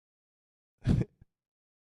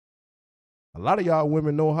 A lot of y'all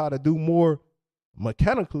women know how to do more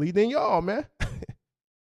mechanically than y'all, man.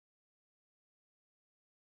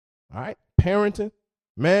 All right, parenting.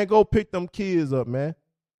 Man, go pick them kids up, man.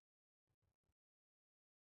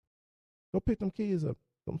 Go pick them kids up.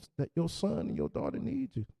 That your son and your daughter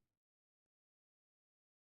need you.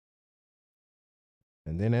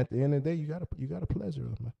 And then at the end of the day, you gotta pleasure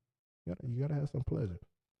them, man. You gotta have some pleasure.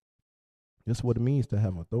 That's what it means to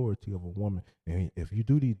have authority of a woman. And if you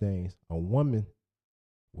do these things, a woman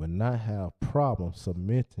will not have problems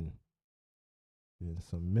submitting and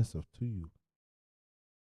submissive to you.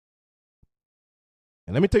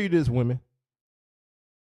 And let me tell you this, women.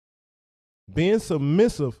 Being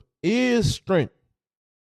submissive is strength.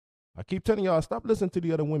 I keep telling y'all, stop listening to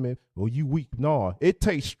the other women. Oh, you weak. No, it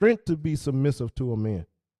takes strength to be submissive to a man.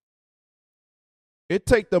 It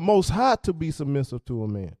takes the Most High to be submissive to a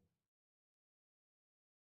man.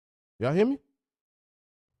 Y'all hear me?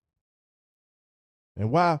 And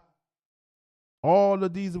why all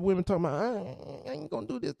of these women talking about, I ain't gonna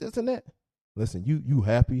do this and that. Listen, you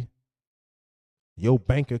happy? Your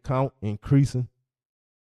bank account increasing.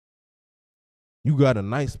 You got a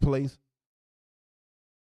nice place.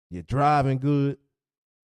 You're driving good.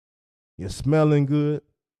 You're smelling good.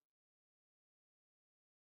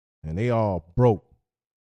 And they all broke.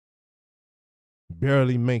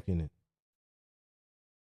 Barely making it.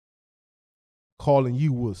 Calling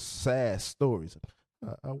you with sad stories.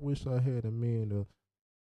 I wish I had a man.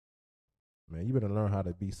 Man, you better learn how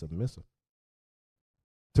to be submissive.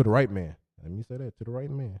 To the right man. Let me say that. To the right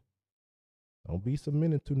man. Don't be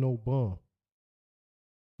submitted to no bum.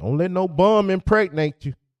 Don't let no bum impregnate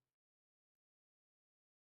you.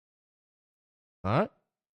 All right?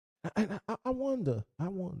 And I wonder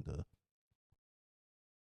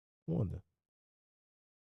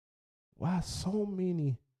why so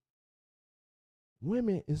many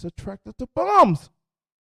women is attracted to bums.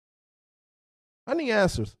 I need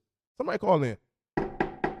answers. Somebody call in.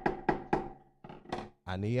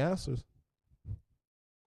 I need answers.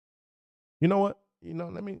 You know what?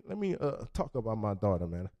 Let me talk about my daughter,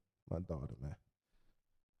 man.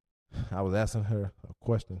 I was asking her a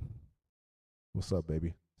question. What's up,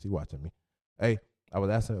 baby? She watching me. Hey, I was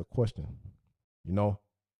asking her a question.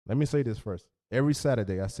 Let me say this first. Every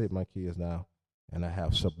Saturday, I sit my kids down, and I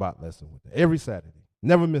have Shabbat lesson with them. Every Saturday.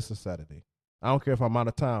 Never miss a Saturday. I don't care if I'm out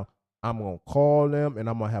of town. I'm going to call them, and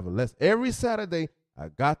I'm going to have a lesson. Every Saturday, I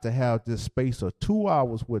got to have this space of 2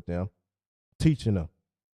 hours with them, teaching them.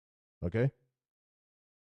 Okay?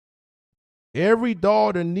 Every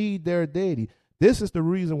daughter need their daddy. This is the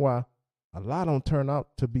reason why a lot of them turn out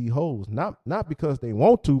to be hoes. Not because they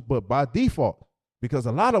want to, but by default. Because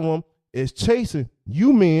a lot of them is chasing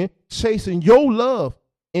you men, chasing your love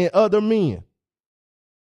in other men.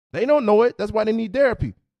 They don't know it. That's why they need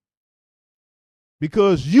therapy.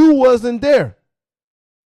 Because you wasn't there.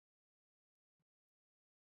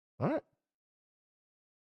 All right.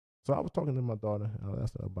 So I was talking to my daughter, and I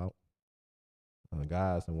asked her about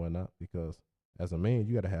guys and whatnot, because as a man,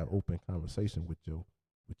 you got to have open conversation with your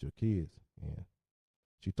kids. And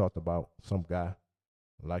she talked about some guy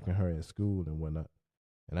liking her in school and whatnot.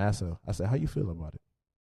 And I asked her, I said, how you feel about it?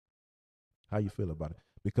 How you feel about it?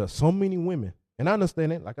 Because so many women, and I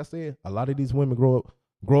understand it, like I said, a lot of these women grow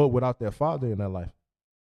up without their father in their life.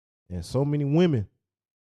 And so many women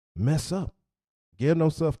mess up, give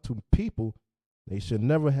themselves to people they should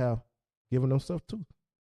never have given themselves to.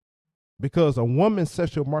 Because a woman's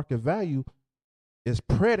sexual market value is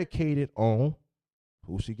predicated on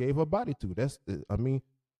who she gave her body to. That's,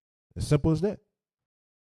 as simple as that.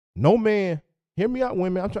 No man, hear me out,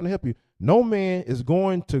 women, I'm trying to help you. No man is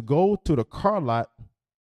going to go to the car lot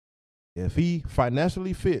if he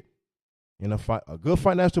financially fit, in a good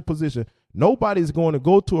financial position. Nobody's going to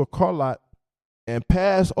go to a car lot and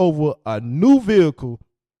pass over a new vehicle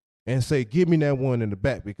and say, give me that one in the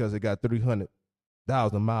back because it got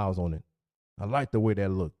 300,000 miles on it. I like the way that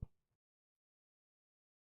looked.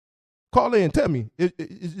 Call in and tell me,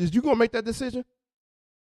 is you going to make that decision?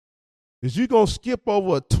 Is you going to skip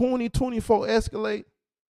over a 2024 Escalade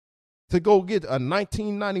to go get a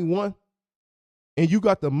 1991 and you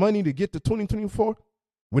got the money to get to 2024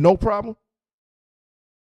 with no problem?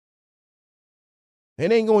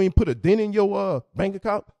 It ain't going to put a dent in your bank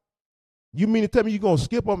account? You mean to tell me you're going to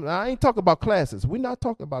skip them? I ain't talking about classes. We're not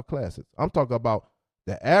talking about classes. I'm talking about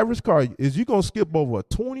the average car. Is you going to skip over a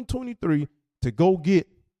 2023 to go get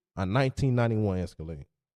a 1991 Escalade?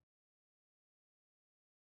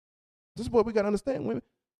 This is what we got to understand, women.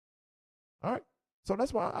 All right? So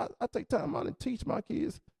that's why I take time out and teach my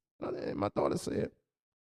kids. And my daughter said,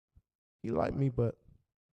 he liked me, but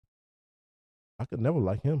I could never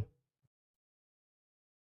like him.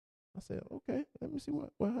 I said, okay, let me see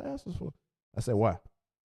what her answer's for. I said, why?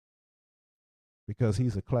 Because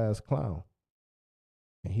he's a class clown.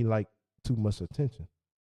 And he liked too much attention.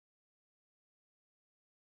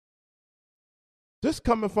 This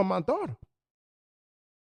coming from my daughter.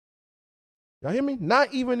 Y'all hear me?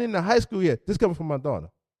 Not even in the high school yet. This coming from my daughter.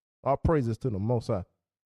 All praises to the Most High.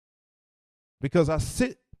 Because I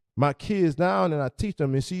sit my kids down and I teach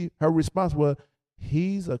them, and her response was,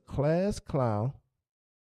 he's a class clown.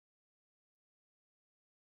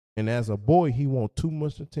 And as a boy, he wants too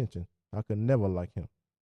much attention. I could never like him.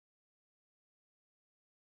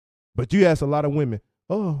 But you ask a lot of women,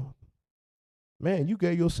 oh, man, you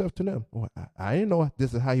gave yourself to them. Oh, I didn't know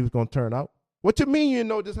this is how he was going to turn out. What you mean you didn't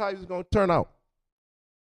know this is how he was going to turn out?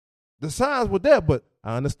 The signs were there, but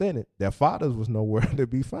I understand it. Their fathers was nowhere to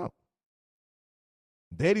be found.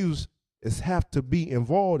 Daddies have to be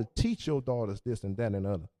involved to teach your daughters this and that and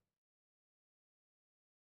other.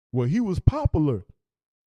 Well, he was popular.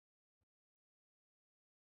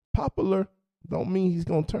 Popular don't mean he's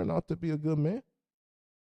going to turn out to be a good man.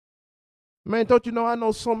 Man, don't you know I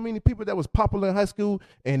know so many people that was popular in high school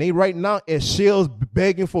and they right now at shells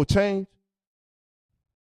begging for change?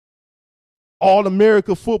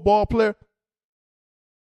 All-America football player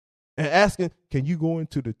and asking, can you go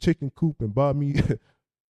into the chicken coop and buy me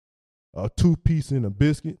a 2-piece and a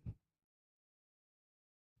biscuit?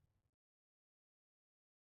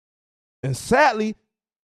 And sadly,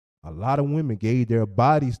 a lot of women gave their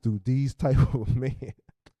bodies to these type of men.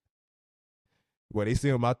 Where they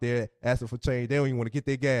see them out there asking for change. They don't even want to get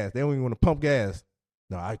their gas. They don't even want to pump gas.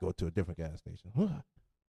 No, I go to a different gas station. What?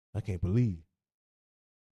 I can't believe.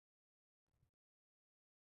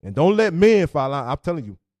 And don't let men fall out. I'm telling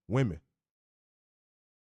you, women.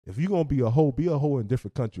 If you're going to be a hoe in a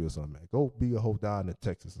different country or something, man. Go be a hoe down in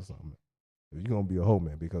Texas or something, man. If you're going to be a hoe,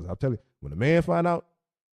 man. Because I'm telling you, when a man find out,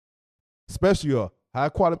 especially a high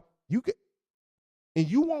quality, you can, and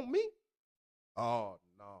you want me? Oh,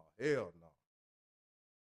 no. Hell no.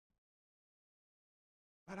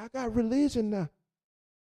 But I got religion now.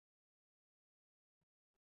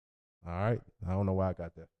 All right. I don't know why I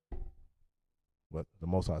got that. But the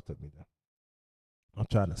Most High took me there. I'm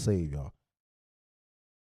trying to save y'all.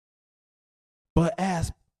 But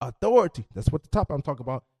as authority, that's what the topic I'm talking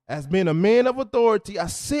about. As being a man of authority, I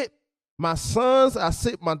sit my sons, I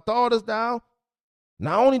sit my daughters down.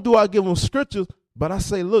 Not only do I give them scriptures, but I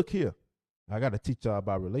say, look here, I got to teach y'all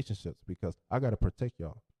about relationships because I got to protect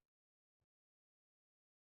y'all.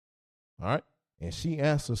 All right? And she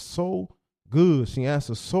answers so good. She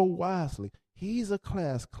answers so wisely. He's a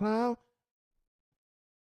class clown.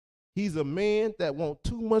 He's a man that wants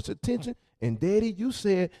too much attention. And Daddy, you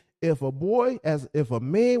said if a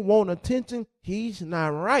man want attention, he's not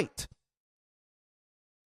right.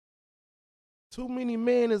 Too many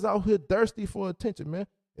men is out here thirsty for attention, man.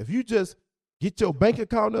 If you just get your bank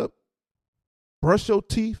account up, brush your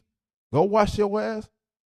teeth, go wash your ass,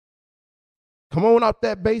 come on out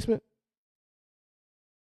that basement,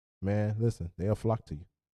 man, listen, they'll flock to you.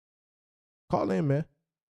 Call in, man.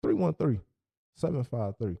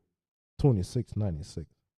 313-753-2696.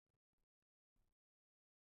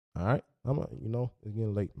 All right? It's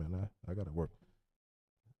getting late, man. I got to work.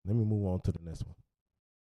 Let me move on to the next one.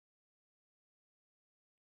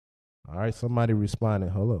 All right, somebody responded.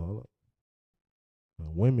 Hold up.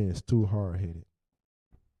 Women is too hard-headed.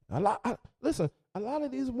 Listen, a lot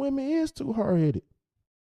of these women is too hard-headed.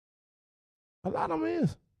 A lot of them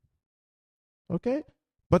is. Okay?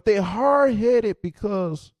 But they're hard-headed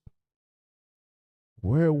because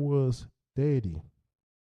where was Daddy?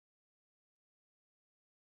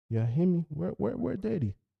 You hear me? Where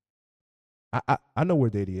Daddy? I know where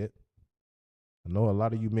Daddy at. I know a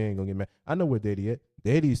lot of you men gonna get mad. I know where Daddy at.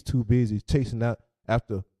 Daddy's too busy chasing out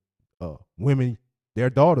after women their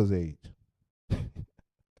daughter's age.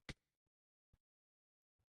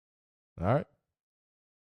 All right?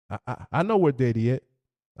 I know where Daddy at.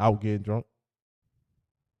 Out getting drunk.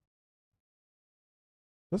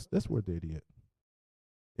 That's where Daddy at.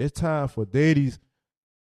 It's time for daddies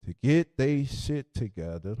to get their shit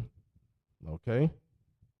together, okay?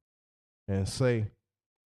 And say,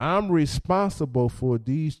 I'm responsible for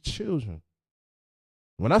these children.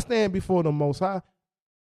 When I stand before the Most High,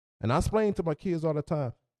 and I explain to my kids all the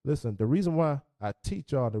time, listen, the reason why I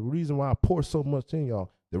teach y'all, the reason why I pour so much in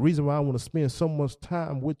y'all, the reason why I want to spend so much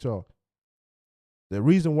time with y'all, the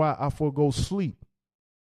reason why I forego sleep,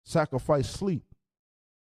 sacrifice sleep,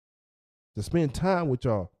 to spend time with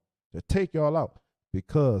y'all, to take y'all out.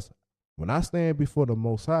 Because when I stand before the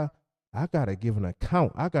Most High, I got to give an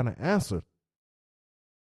account. I got to answer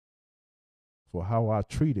for how I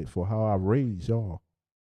treated, for how I raised y'all.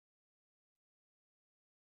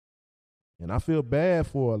 And I feel bad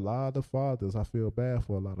for a lot of fathers.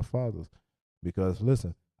 Because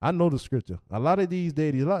listen, I know the scripture. A lot of these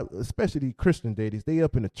daddies, especially Christian daddies, they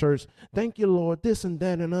up in the church. Thank you, Lord, this and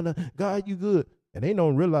that and other. God, you good. And they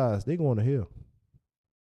don't realize they going to hell.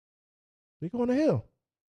 They're going to hell.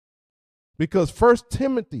 Because 1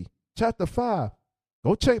 Timothy chapter 5,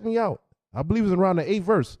 go check me out. I believe it's around the 8th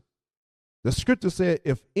verse. The scripture said,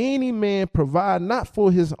 if any man provide not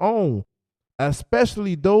for his own,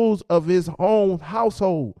 especially those of his own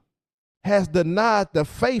household, has denied the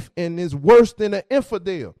faith and is worse than an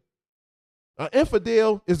infidel. An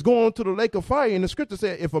infidel is going to the lake of fire. And the scripture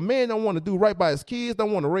said, if a man don't want to do right by his kids,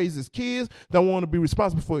 don't want to raise his kids, don't want to be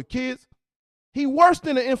responsible for his kids, he worse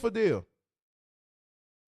than an infidel.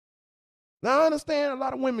 Now, I understand a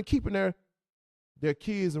lot of women keeping their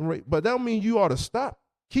kids, but that don't mean you ought to stop.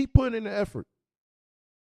 Keep putting in the effort.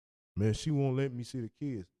 Man, she won't let me see the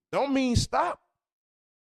kids. Don't mean stop.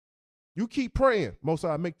 You keep praying. Most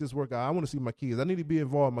I make this work out. I want to see my kids. I need to be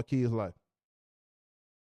involved in my kids' life.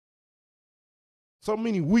 So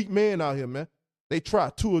many weak men out here, man. They try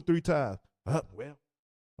 2 or 3 times. Well,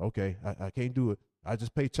 okay, I can't do it. I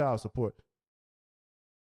just pay child support.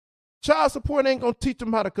 Child support ain't going to teach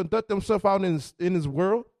them how to conduct themselves out in this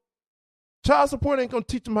world. Child support ain't going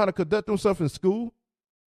to teach them how to conduct themselves in school.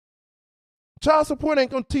 Child support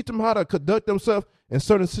ain't going to teach them how to conduct themselves in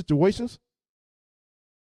certain situations.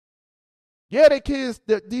 Yeah,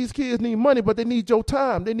 these kids need money, but they need your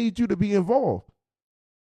time. They need you to be involved.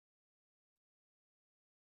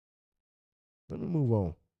 Let me move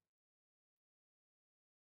on.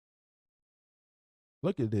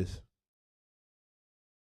 Look at this.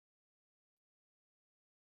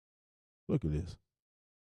 Look at this.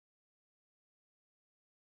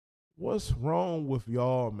 What's wrong with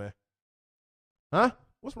y'all, man? Huh?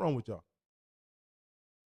 What's wrong with y'all?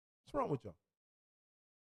 What's wrong with y'all?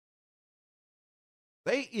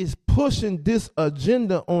 They is pushing this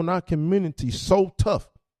agenda on our community so tough.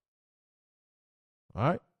 All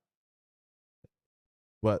right?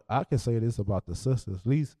 But I can say this about the sisters. At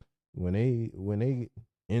least when they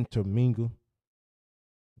intermingle,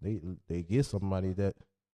 they get somebody that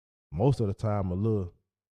most of the time a little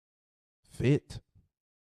fit.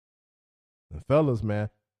 And fellas, man,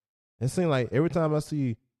 it seems like every time I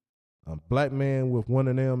see a black man with one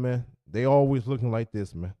of them, man, they always looking like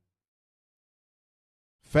this, man.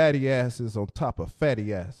 Fatty asses on top of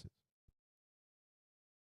fatty asses.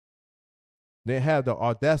 They have the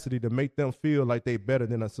audacity to make them feel like they better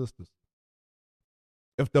than their sisters.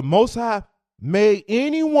 If the Most High made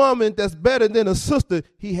any woman that's better than a sister,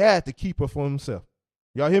 he had to keep her for himself.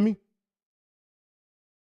 Y'all hear me?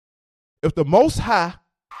 If the Most High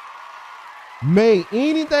made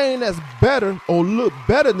anything that's better or look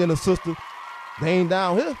better than a sister, they ain't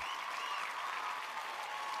down here.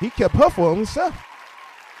 He kept her for himself.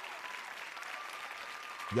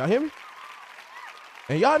 Y'all hear me?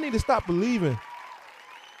 And y'all need to stop believing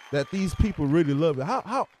that these people really love it.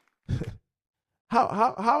 How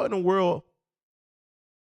in the world,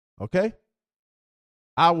 okay,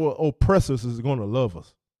 our oppressors is going to love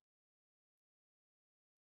us?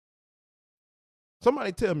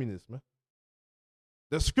 Somebody tell me this, man.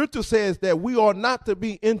 The scripture says that we are not to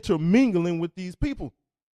be intermingling with these people.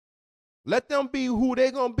 Let them be who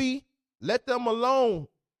they're going to be. Let them alone.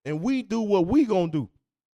 And we do what we going to do.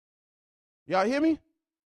 Y'all hear me?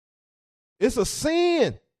 It's a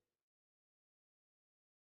sin.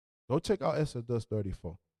 Go check out Exodus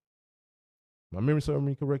 34. My memory serves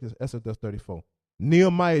me correct, it's Exodus 34.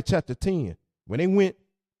 Nehemiah chapter 10. When they went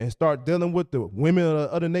and started dealing with the women of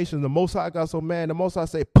the other nations, the Most High got so mad, the Most High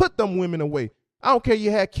said, put them women away. I don't care you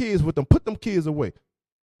had kids with them, put them kids away.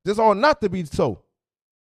 This ought not to be so.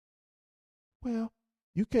 Well,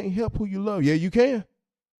 you can't help who you love. Yeah, you can.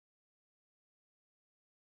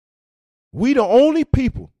 We the only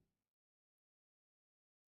people.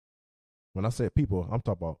 When I say people, I'm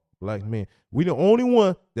talking about black men. We the only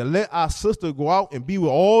one that let our sister go out and be with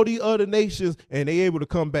all the other nations and they able to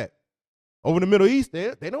come back. Over in the Middle East,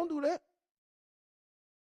 they don't do that.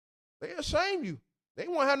 They shame you. They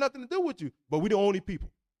won't have nothing to do with you. But we the only people.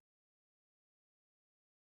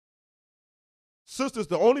 Sisters,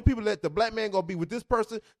 the only people that the black man go be with this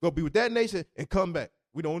person, go be with that nation, and come back.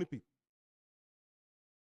 We the only people.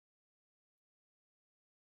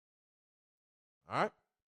 All right?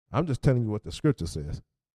 I'm just telling you what the scripture says.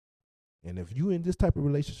 And if you in this type of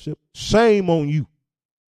relationship, shame on you.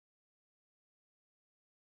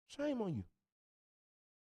 Shame on you.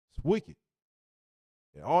 It's wicked.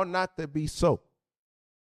 It ought not to be so.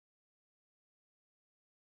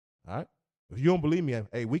 All right? If you don't believe me,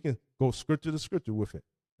 hey, we can go scripture to scripture with it.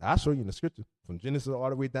 I'll show you in the scripture from Genesis all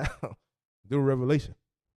the way down through Revelation.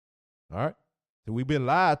 All right? So we've been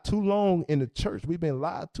lied too long in the church. We've been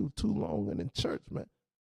lied to too long in the church, man.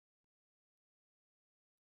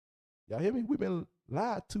 Y'all hear me? We've been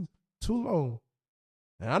lied to too long.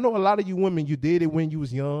 And I know a lot of you women, you did it when you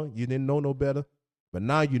was young. You didn't know no better. But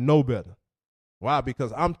now you know better. Why?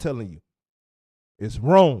 Because I'm telling you, it's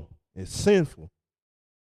wrong. It's sinful.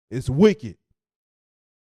 It's wicked.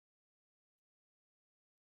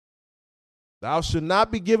 Thou should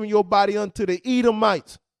not be giving your body unto the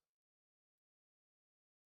Edomites.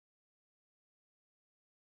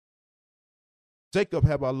 Jacob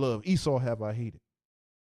have I loved, Esau have I hated.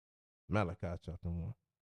 Malachi chapter 1.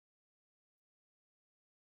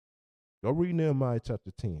 Go read Nehemiah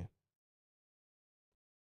chapter 10.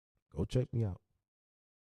 Go check me out.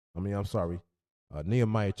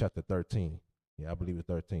 Nehemiah chapter 13. Yeah, I believe it's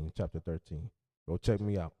 13, chapter 13. Go check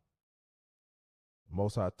me out.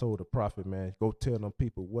 Most High told the prophet, man, go tell them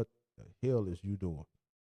people what the hell is you doing.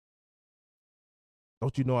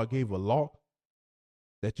 Don't you know I gave a law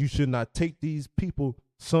that you should not take these people,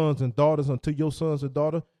 sons and daughters, unto your sons and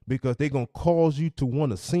daughters, because they're going to cause you to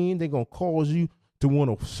want to sin. They're going to cause you to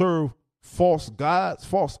want to serve false gods,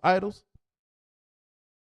 false idols.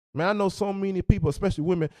 Man, I know so many people, especially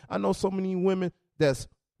women. I know so many women that's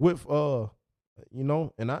with,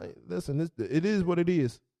 and I listen, it is what it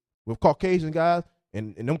is with Caucasian guys,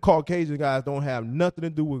 and them Caucasian guys don't have nothing to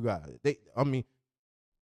do with God.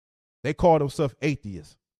 They call themselves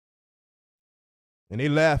atheists. And they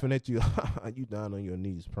laughing at you. You down on your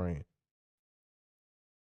knees praying.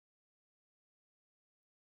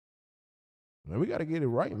 Man, we got to get it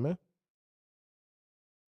right, man.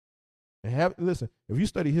 And listen, if you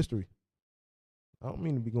study history, I don't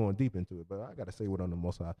mean to be going deep into it, but I got to say what on the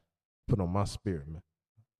Most High put on my spirit, man.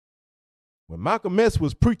 When Malcolm X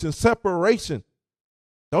was preaching separation,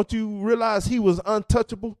 don't you realize he was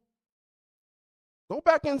untouchable? Go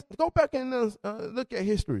back and look at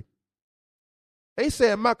history. They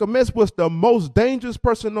said Malcolm X was the most dangerous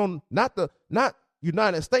person on not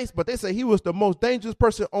United States, but they said he was the most dangerous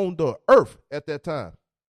person on the earth at that time.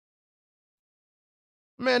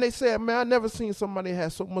 Man, they said, man, I never seen somebody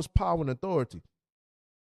have so much power and authority.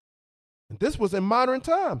 And this was in modern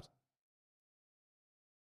times.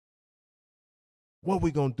 What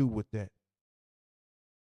we gonna do with that?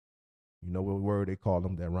 You know what word they call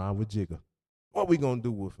them that rhyme with jigger? What we gonna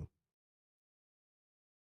do with him?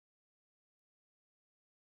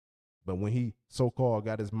 But when he so-called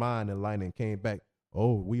got his mind enlightened and came back,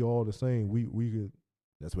 oh, we all the same. We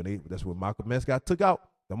that's when Malcolm X got took out.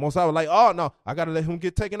 The Most High was like, oh no, I gotta let him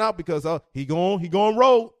get taken out because he going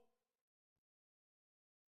rogue.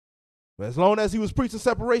 But as long as he was preaching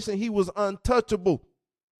separation, he was untouchable.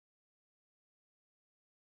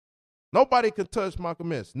 Nobody can touch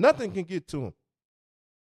Malcolm X. Nothing can get to him.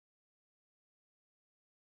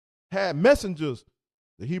 Had messengers,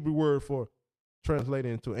 the Hebrew word for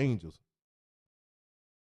translated into angels.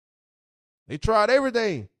 They tried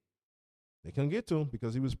everything. They couldn't get to him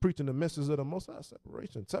because he was preaching the message of the Most High,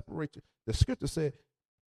 separation. Separate you. The scripture said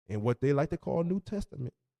in what they like to call New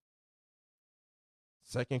Testament.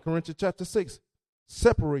 2 Corinthians chapter 6,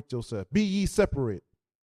 separate yourself. Be ye separate.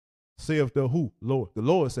 Saith the who? Lord. The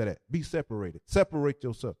Lord said that. Be separated. Separate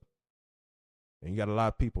yourself. And you got a lot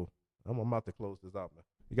of people. I'm about to close this out, man.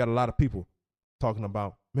 You got a lot of people talking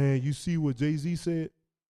about, man, you see what Jay-Z said?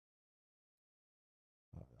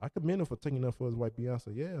 I commend him for taking up for his wife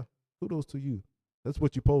Beyonce. Yeah, kudos to you. That's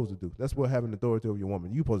what you're supposed to do. That's what having authority over your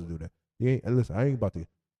woman. You're supposed to do that. And listen, I ain't about to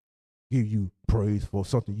give you praise for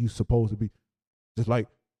something you supposed to be. Just like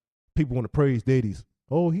people want to praise daddies.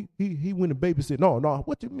 Oh, he went and babysit. No,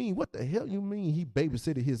 what you mean? What the hell you mean he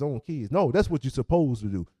babysitted his own kids? No, that's what you're supposed to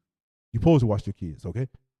do. You're supposed to watch your kids, okay?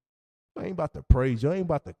 I ain't about to praise you. I ain't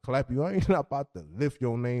about to clap you. I ain't not about to lift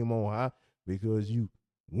your name on high because you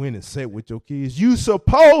went and sat with your kids. You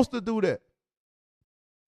supposed to do that.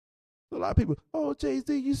 A lot of people, oh,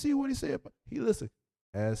 Jay-Z, you see what he said? He listen,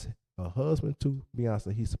 as a husband to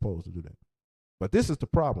Beyonce, he's supposed to do that. But this is the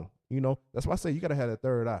problem. You know, that's why I say you got to have that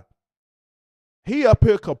third eye. He up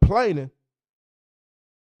here complaining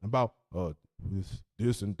about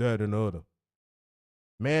this and that and the other.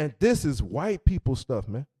 Man, this is white people stuff,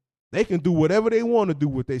 man. They can do whatever they want to do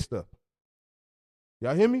with their stuff.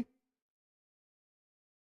 Y'all hear me?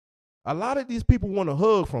 A lot of these people want a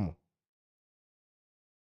hug from them.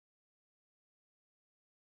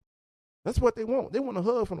 That's what they want. They want a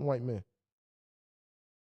hug from the white man.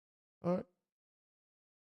 All right.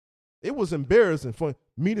 It was embarrassing for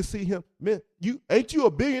me to see him. Man, ain't you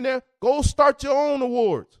a billionaire? Go start your own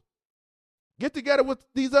awards. Get together with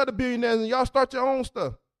these other billionaires and y'all start your own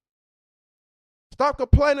stuff. Stop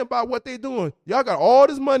complaining about what they're doing. Y'all got all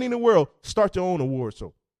this money in the world. Start your own award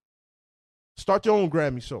show. Start your own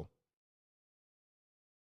Grammy show.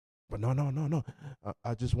 But no.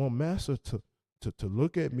 I just want Master to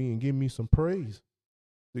look at me and give me some praise.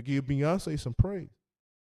 To give Beyonce some praise.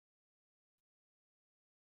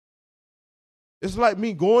 It's like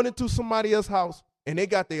me going into somebody else's house and they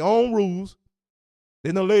got their own rules.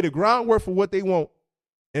 They done lay the groundwork for what they want.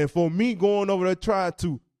 And for me going over there trying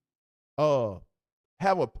to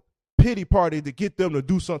have a pity party to get them to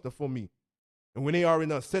do something for me. And when they already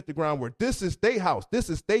done set the groundwork, this is their house. This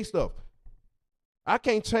is their stuff. I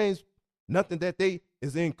can't change nothing that they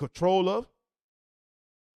is in control of.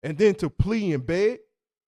 And then to plea and beg.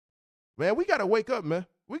 Man, we got to wake up, man.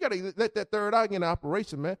 We got to let that third eye get in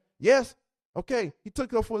operation, man. Yes, okay, he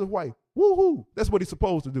took up for his wife. Woo-hoo. That's what he's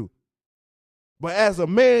supposed to do. But as a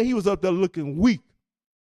man, he was up there looking weak.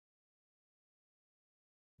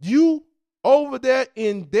 You over there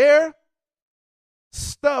in their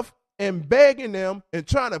stuff and begging them and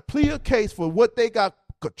trying to plead a case for what they got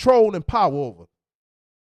control and power over.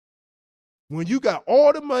 When you got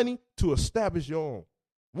all the money to establish your own.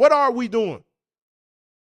 What are we doing?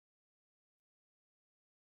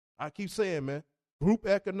 I keep saying, man, group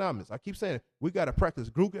economics. I keep saying we got to practice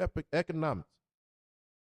group economics.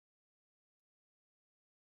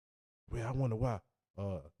 Well, I wonder why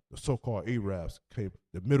the so-called Arabs came,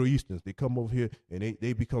 the Middle Easterns, they come over here and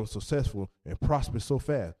they become successful and prosper so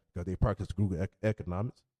fast because they practice group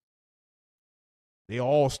economics. They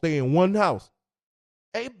all stay in one house.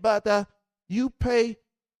 Hey, brother, you pay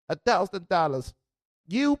 $1,000.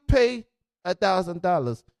 You pay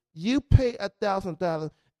 $1,000. You pay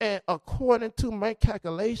 $1,000. And according to my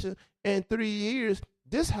calculation, in 3 years,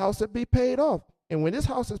 this house will be paid off. And when this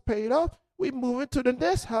house is paid off, we move into the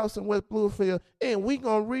next house in West Bloomfield, and we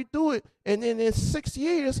going to redo it. And then in 6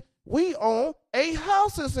 years, we own 8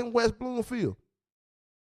 houses in West Bloomfield.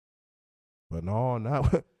 But no,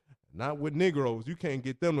 not with Negroes. You can't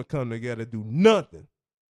get them to come together to do nothing.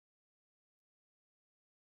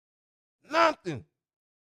 Nothing.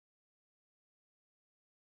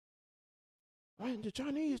 Right? The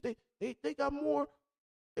Chinese, they got more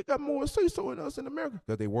say-so in us in America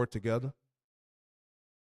because they work together.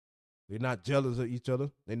 They're not jealous of each other.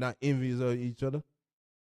 They're not envious of each other.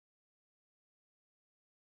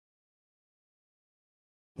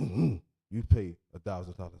 Mm-hmm. You pay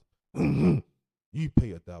 $1,000. Mm-hmm. You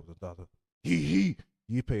pay $1,000.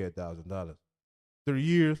 You pay $1,000. 3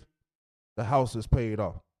 years, the house is paid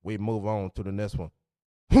off. We move on to the next one.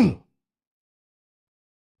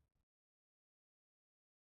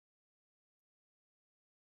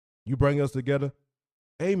 You bring us together.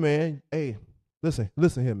 Hey, man. Hey, listen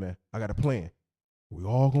here, man. I got a plan. We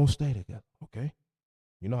all gonna stay together, okay?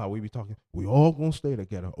 You know how we be talking? We all gonna stay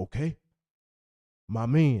together, okay? My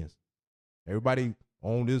mans. Everybody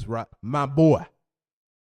on this right. My boy.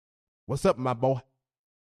 What's up, my boy?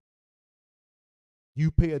 You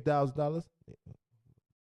pay $1,000?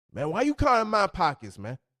 Man, why you counting my pockets,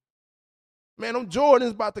 man? Man, them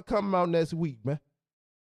Jordans about to come out next week, man.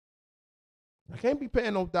 I can't be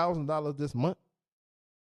paying no $1,000 this month.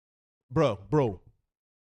 Bro.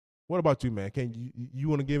 What about you, man? Can you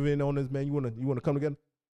want to give in on this, man? You want to come together?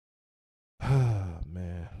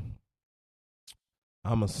 Man.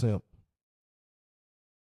 I'm a simp.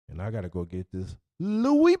 And I got to go get this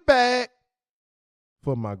Louis bag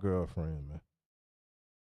for my girlfriend, man.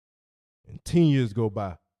 And 10 years go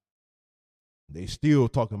by. They still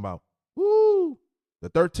talking about, woo, the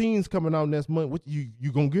 13's coming out next month. What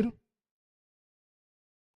you gonna get them?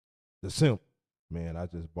 The simp. Man, I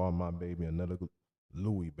just bought my baby another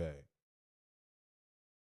Louis bag.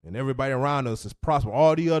 And everybody around us is prospering.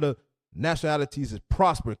 All the other nationalities is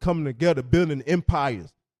prospering, coming together, building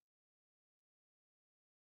empires.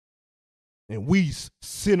 And we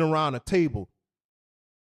sitting around a table,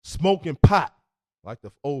 smoking pot, like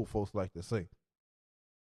the old folks like to say.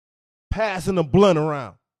 Passing the blunt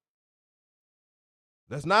around.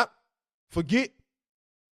 Let's not forget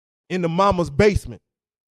in the mama's basement.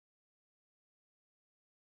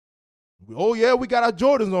 Oh, yeah, we got our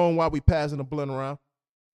Jordans on while we passing the blunt around.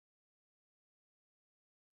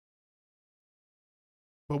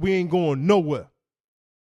 But we ain't going nowhere.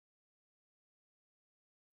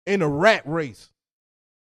 In a rat race.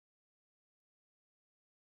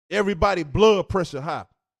 Everybody blood pressure high.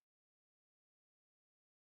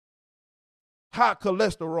 High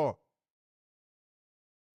cholesterol.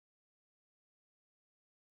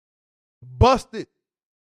 Busted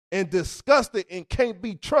and disgusted and can't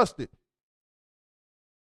be trusted.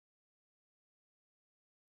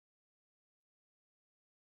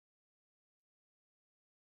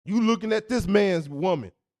 You looking at this man's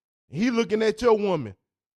woman. He looking at your woman.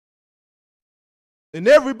 And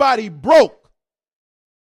everybody broke.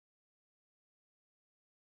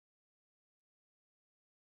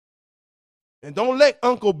 And don't let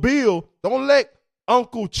Uncle Bill, don't let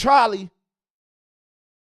Uncle Charlie,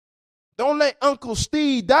 don't let Uncle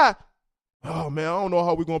Steve die. Oh, man, I don't know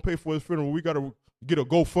how we're going to pay for his funeral. We got to get a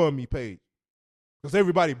GoFundMe page. Because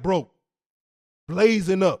everybody broke,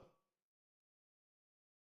 blazing up.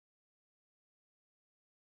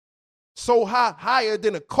 So high, higher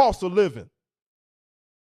than the cost of living.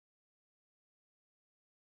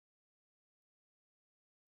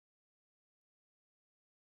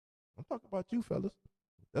 I'm talking about you, fellas.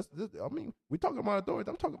 We talking about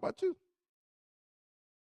authority. I'm talking about you.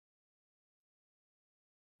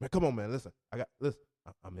 Man, come on, man. Listen,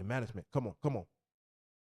 I'm in management. Come on.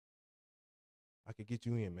 I can get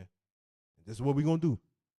you in, man. This is what we're going to do.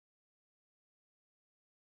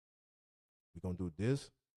 We're going to do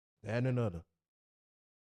this, that, and another.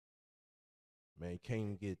 Man, can't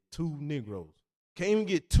even get 2 Negroes. Can't even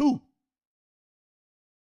get 2.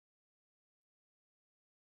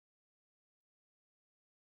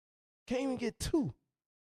 Can't even get 2.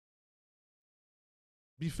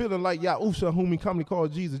 Be feeling like Yahusha, whom he commonly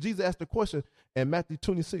called Jesus. Jesus asked the question in Matthew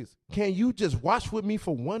 26. Can you just watch with me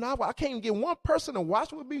for 1 hour? I can't even get one person to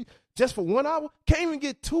watch with me just for 1 hour. Can't even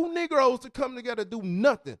get 2 Negroes to come together to do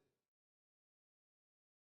nothing.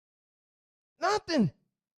 Nothing.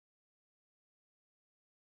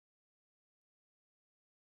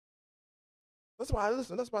 That's why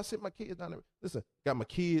I sit my kids down there. Listen, got my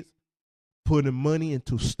kids putting money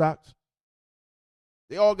into stocks.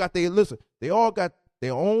 They all got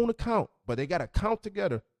their own account, but they got to count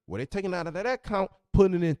together where they're taking out of that account,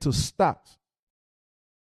 putting it into stocks.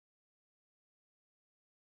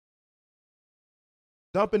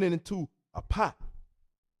 Dumping it into a pot.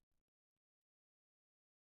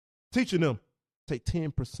 Teaching them, take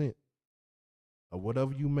 10% of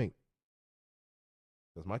whatever you make.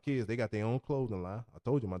 Because my kids, they got their own clothing line. I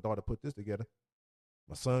told you my daughter put this together.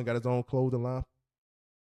 My son got his own clothing line.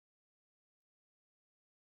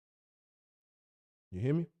 You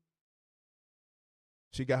hear me?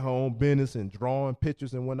 She got her own business and drawing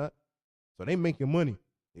pictures and whatnot. So they making money.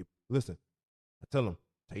 Listen, I tell them,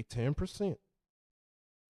 take 10%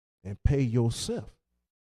 and pay yourself.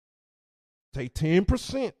 Take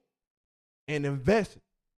 10% and invest it.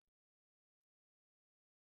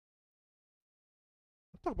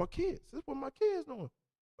 I'm talking about kids. This is what my kids doing.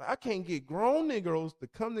 But I can't get grown Negroes to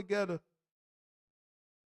come together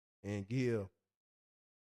and give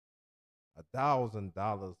 $1,000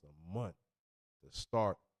 a month to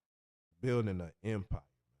start building an empire,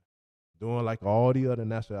 doing like all the other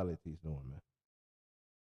nationalities doing, man.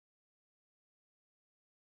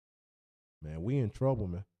 Man, we in trouble,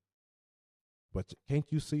 man. But can't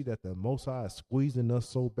you see that the Most High is squeezing us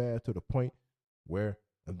so bad to the point where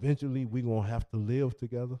eventually we gonna have to live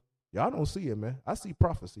together? Y'all don't see it, man. I see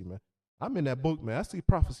prophecy, man. I'm in that book, man. I see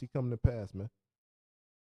prophecy coming to pass, man.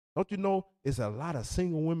 Don't you know it's a lot of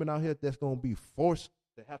single women out here that's going to be forced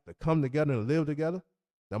to have to come together and live together?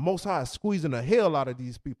 The Most High is squeezing the hell out of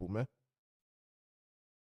these people, man.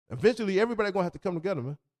 Eventually, everybody going to have to come together,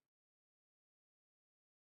 man.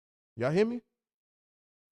 Y'all hear me?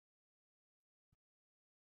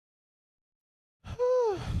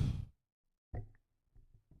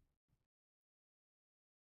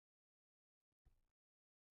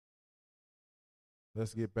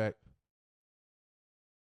 Let's get back.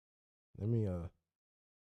 Let me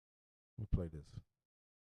play this.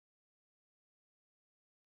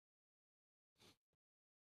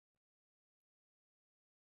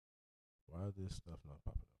 Why is this stuff not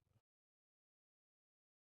popping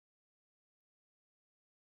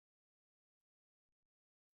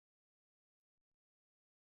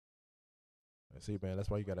up? See, man, that's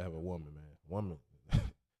why you gotta have a woman, man. Woman. All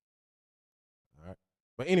right.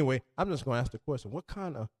 But anyway, I'm just gonna ask the question: what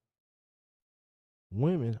kind of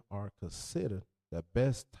women are considered the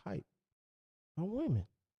best type of women?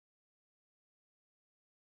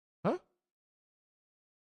 Huh?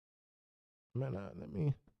 Man,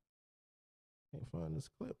 can't find this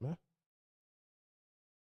clip, man.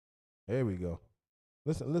 There we go.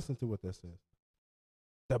 Listen to what that says.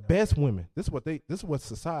 The best women, this is what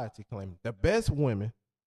society claims. The best women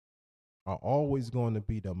are always going to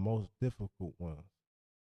be the most difficult ones.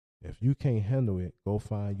 If you can't handle it, go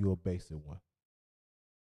find you a basic one.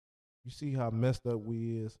 You see how messed up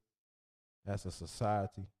we is as a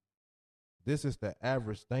society? This is the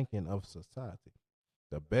average thinking of society.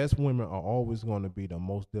 The best women are always going to be the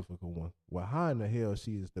most difficult ones. Well, how in the hell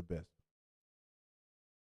she is the best?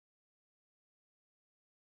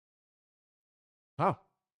 Huh?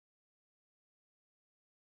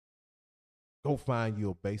 Go find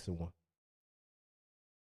you a basic one.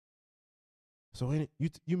 So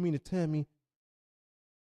you mean to tell me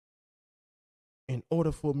in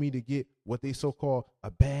order for me to get what they so-called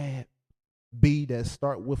a bad B that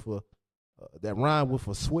start with a that rhyme with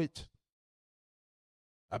a switch,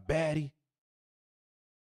 a baddie,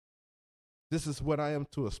 this is what I am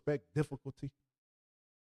to expect difficulty?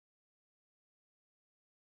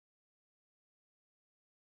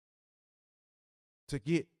 To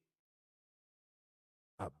get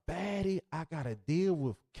a baddie, I gotta deal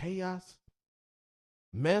with chaos,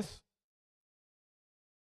 mess,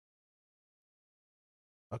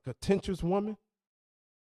 a contentious woman.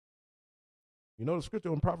 You know the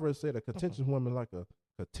scripture in Proverbs said a contentious woman like a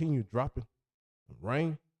continued dropping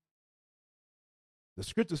rain. The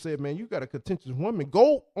scripture said, man, you got a contentious woman.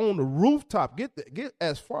 Go on the rooftop. Get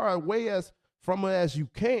as far away as from her as you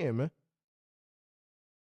can, man.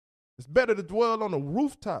 It's better to dwell on the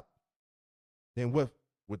rooftop than with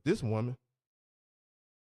this woman.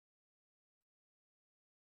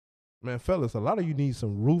 Man, fellas, a lot of you need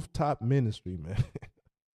some rooftop ministry, man.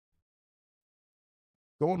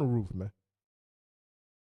 Go on the roof, man.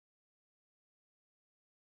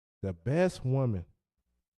 The best woman,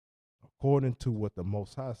 according to what the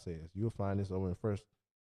Most High says, you'll find this over in 1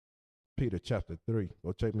 Peter chapter 3.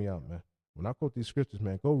 Go check me out, man. When I quote these scriptures,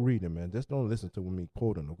 man, go read it, man. Just don't listen to me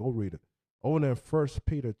quoting them. Go read it. Over there in 1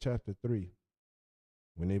 Peter chapter 3,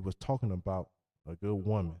 when they was talking about a good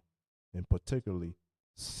woman, and particularly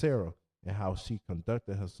Sarah and how she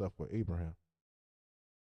conducted herself with Abraham.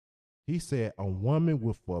 He said, a woman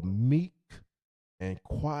with a meek and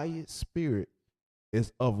quiet spirit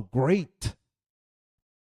is of great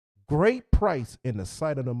price in the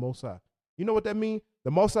sight of the Most High. You know what that means?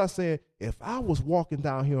 The Most High said, if I was walking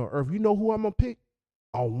down here on earth, you know who I'm going to pick?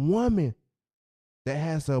 A woman that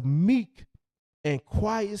has a meek and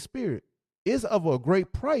quiet spirit is of a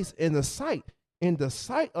great price in the sight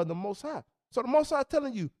of the Most High. So the Most High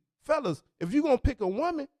telling you, fellas, if you're going to pick a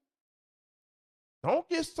woman, don't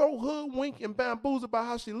get so hoodwinked and bamboozled about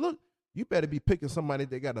how she look. You better be picking somebody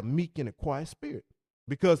that got a meek and a quiet spirit.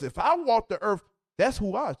 Because if I walk the earth, that's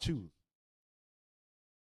who I choose.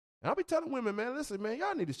 And I'll be telling women, man, listen, man,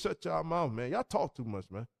 y'all need to shut y'all mouth, man. Y'all talk too much,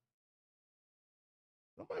 man.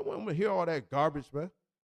 Nobody want to hear all that garbage, man.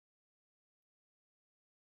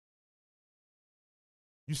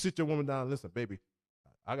 You sit your woman down and listen, baby,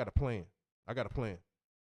 I got a plan.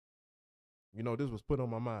 You know, this was put on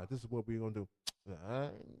my mind. This is what we're going to do. I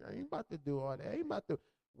ain't about to do all that. I ain't about to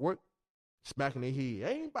work smacking their head.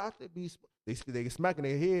 I ain't about to be, they smacking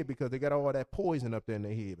their head because they got all that poison up there in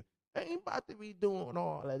their head. I ain't about to be doing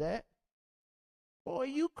all of that. Boy,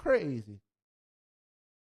 you crazy.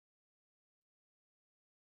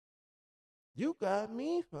 You got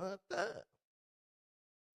me fucked up.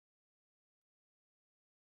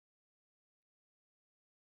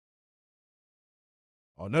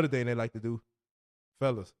 Another thing they like to do,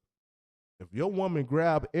 fellas, if your woman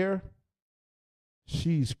grab air,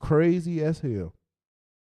 she's crazy as hell.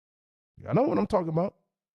 I know what I'm talking about.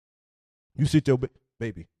 You sit your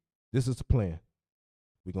baby, this is the plan.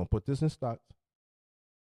 We're going to put this in stocks.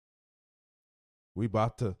 We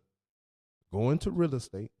about to go into real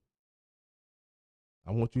estate.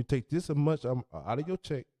 I want you to take this much out of your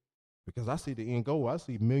check because I see the end goal. I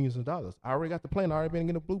see millions of dollars. I already got the plan. I already been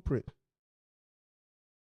getting a blueprint.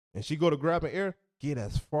 And she go to grab an air, get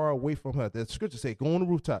as far away from her. The scripture say, go on the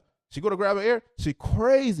rooftop. She go to grab an air, she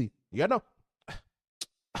crazy. You know?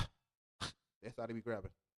 That's how they be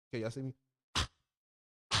grabbing. Okay, y'all see me?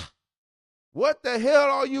 What the hell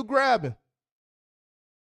are you grabbing?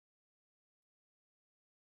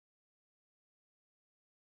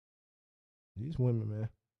 These women,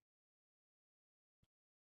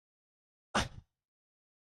 man.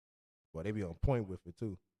 Well, they be on point with it,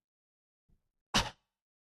 too.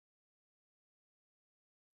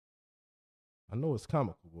 I know it's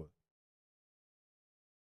comical, but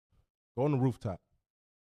go on the rooftop.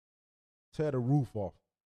 Tear the roof off.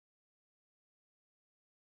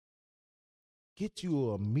 Get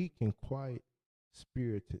you a meek and quiet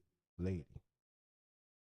spirited lady.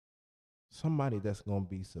 Somebody that's going to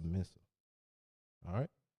be submissive. All right?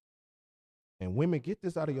 And women, get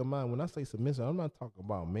this out of your mind. When I say submissive, I'm not talking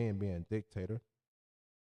about a man being a dictator.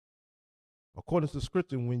 According to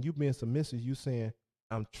scripture, when you being submissive, you saying,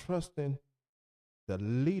 I'm trusting the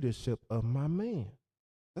leadership of my man.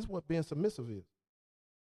 That's what being submissive is.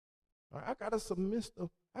 All right, I got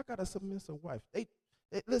a submissive wife. They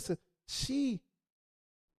listen,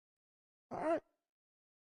 all right.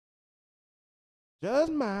 Judge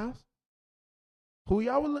Miles, Who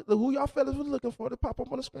y'all fellas was looking for to pop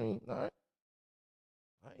up on the screen? All right.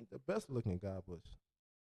 I ain't the best looking guy, but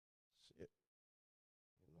shit.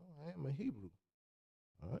 You know, I am a Hebrew.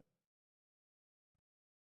 All right.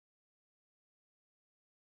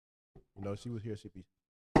 You know, she was here, she'd be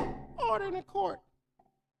order in court.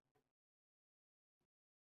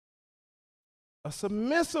 A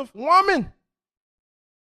submissive woman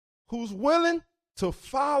who's willing to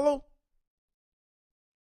follow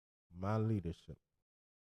my leadership.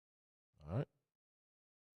 All right?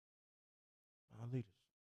 My leadership.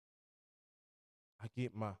 I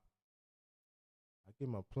get my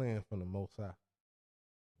plan from the Most High,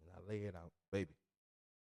 and I lay it out, baby.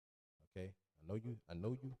 Okay? I know you. I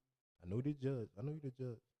know the judge. I know you the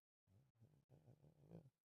judge.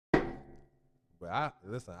 But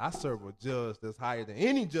I serve a judge that's higher than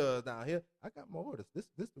any judge down here. I got my orders. This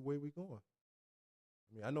the way we going.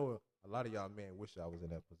 I mean, I know a lot of y'all, man, wish I was in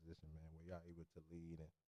that position, man, where y'all able to lead and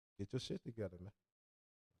get your shit together, man.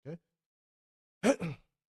 Okay?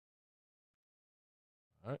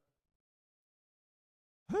 All right.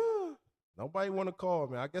 Nobody want to call,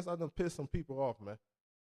 man. I guess I done pissed some people off, man.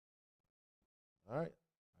 All right?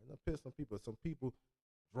 I done pissed some people. Some people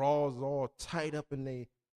draws all tight up in their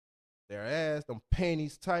ass, them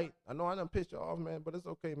panties tight. I know I done pissed you off, man, but it's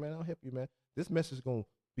okay, man. I'll help you, man. This message is going to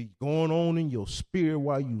be going on in your spirit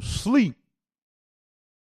while you sleep.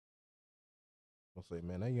 I'll say,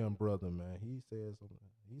 man, that young brother, man, he said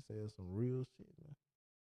some real shit, man.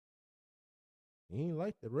 He ain't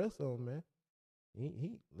like the rest of them, man.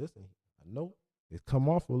 He listen, I know it come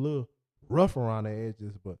off a little rough around the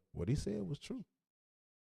edges, but what he said was true.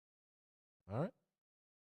 All right?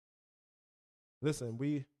 Listen,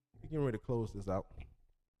 we getting ready to close this out.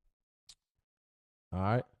 All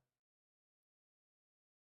right?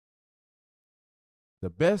 The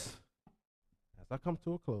best, as I come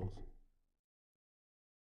to a close,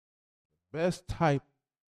 the best type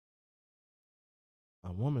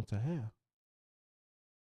of woman to have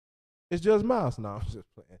is just Miles. No, I'm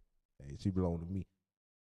just playing. Hey, she belong to me.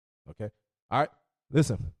 Okay? All right?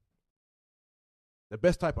 Listen. The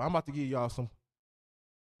best type I'm about to give y'all some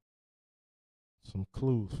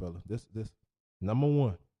clues, fella. This number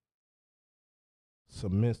one,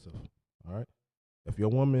 submissive. All right? If your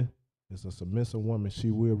woman is a submissive woman, she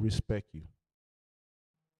will respect you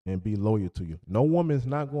and be loyal to you. No woman is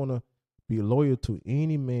not going to be loyal to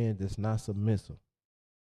any man that's not submissive.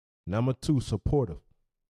 Number two, supportive.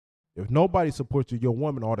 If nobody supports you, your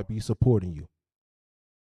woman ought to be supporting you.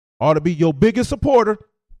 Ought to be your biggest supporter.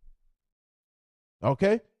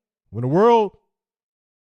 Okay? When the world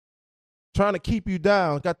trying to keep you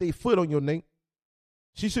down, got their foot on your neck,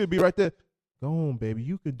 she should be right there. Go on, baby,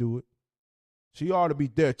 you can do it. She ought to be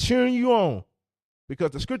there cheering you on,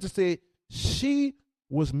 because the scripture said she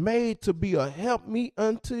was made to be a helpmeet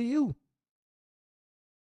unto you.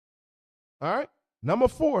 All right? Number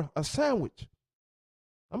four, a sandwich.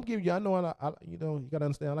 I'm giving you, I know, you got to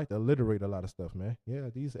understand, I like to alliterate a lot of stuff, man. Yeah,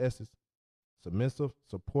 these S's, submissive,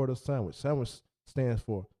 supportive, sandwich. Sandwich stands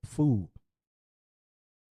for food.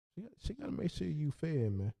 She got to make sure you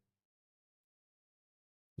fed, man.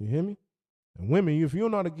 You hear me? And women, if you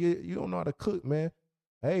don't know how to cook, man,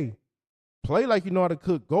 hey, play like you know how to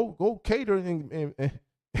cook. Go cater and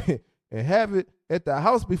have it at the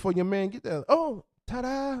house before your man get there. Oh,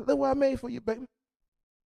 ta-da, look what I made for you, baby.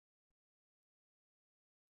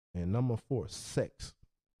 And number four, sex.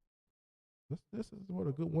 This is what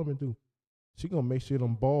a good woman do. She gonna make sure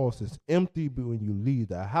them balls is empty when you leave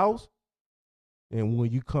the house, and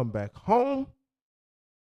when you come back home,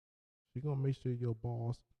 she gonna make sure your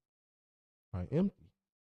balls are empty.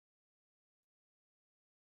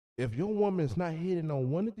 If your woman's not hitting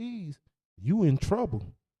on one of these, you in trouble.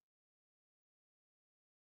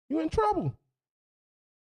 You in trouble.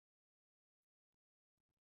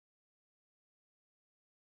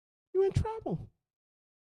 You in trouble.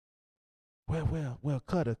 Well,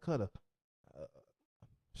 Cutter.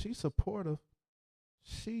 She's supportive.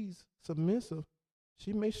 She's submissive.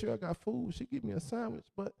 She makes sure I got food. She give me a sandwich,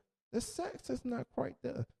 but the sex is not quite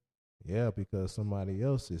there. Yeah, because somebody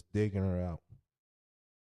else is digging her out.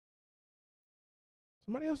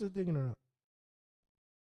 Somebody else is digging her out.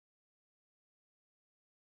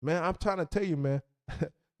 Man, I'm trying to tell you, man, the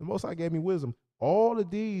Most High gave me wisdom. All of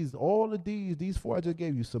these four I just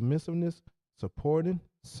gave you, submissiveness, supporting,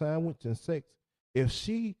 sandwich, and sex. If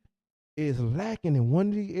she is lacking in one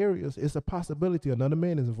of these areas, it's a possibility another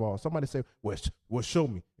man is involved. Somebody say, well, show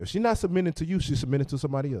me. If she's not submitting to you, she's submitting to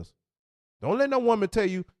somebody else. Don't let no woman tell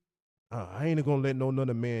you, I ain't going to let no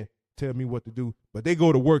another man tell me what to do. But they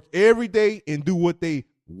go to work every day and do what they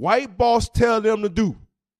white boss tell them to do.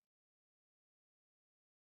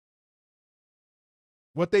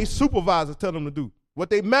 what they supervisor tell them to do, what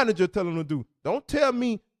they manager tell them to do. Don't tell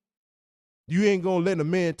me you ain't going to let a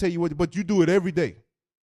man tell you what, but you do it every day.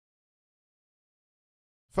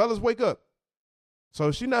 Fellas, wake up. So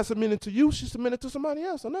if she's not submitting to you, she's submitting to somebody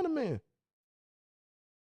else, another man.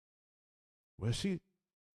 Well, she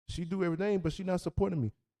do everything, but she not supporting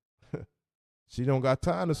me. She don't got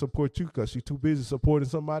time to support you because she's too busy supporting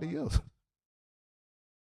somebody else.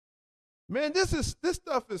 Man, this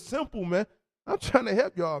stuff is simple, man. I'm trying to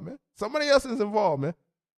help y'all, man. Somebody else is involved, man.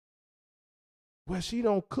 Well, she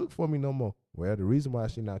don't cook for me no more. Well, the reason why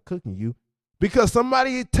she not cooking you, because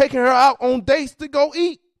somebody is taking her out on dates to go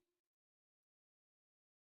eat.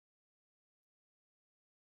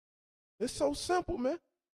 It's so simple, man.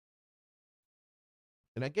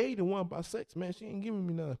 And I gave you the one about sex, man. She ain't giving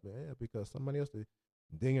me nothing, man, because somebody else is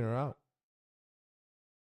digging her out.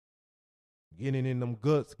 Getting them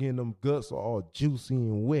guts all juicy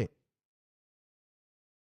and wet.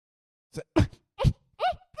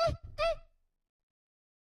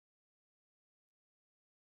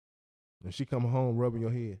 And she come home rubbing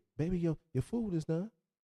your head. Baby, your food is done.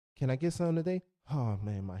 Can I get some today? Oh,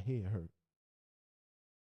 man, my head hurt.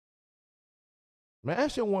 Man,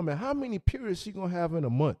 ask your woman, how many periods she going to have in a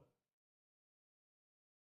month?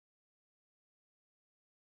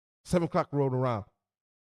 7 o'clock rolled around.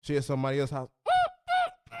 She at somebody else's house.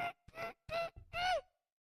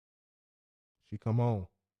 She come home.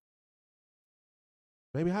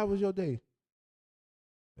 Baby, how was your day?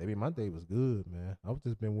 Baby, my day was good, man. I was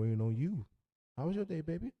just been waiting on you. How was your day,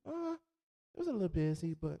 baby? It was a little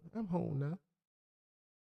busy, but I'm home now.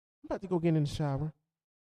 I'm about to go get in the shower.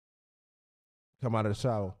 Come out of the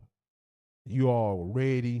shower. You all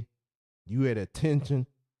ready. You at attention.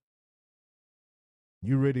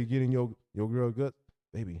 You ready to get in your girl guts?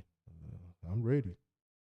 Baby, I'm ready.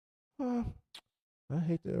 I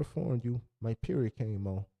hate to inform you. My period came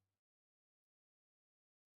on.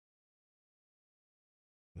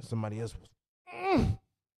 And somebody else was.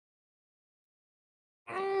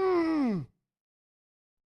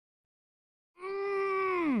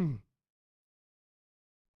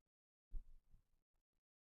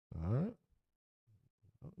 All right.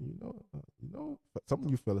 You know, some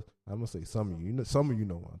of you fellas, I'm gonna say some of you. Some of you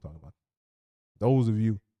know what I'm talking about. Those of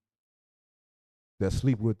you that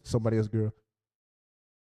sleep with somebody else's girl,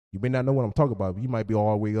 you may not know what I'm talking about, but you might be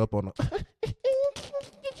all the way up on the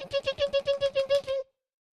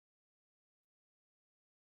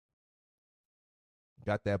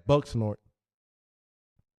got that buck snort.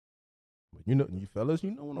 But you know, you fellas,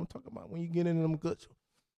 you know what I'm talking about when you get into them guts.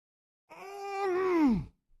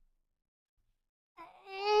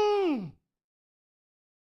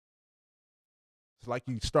 It's like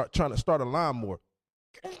you trying to start a lawnmower.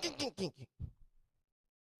 That's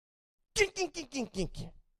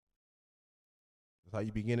how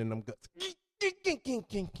you begin in them guts.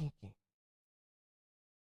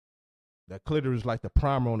 That clitoris is like the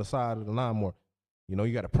primer on the side of the lawnmower. You know,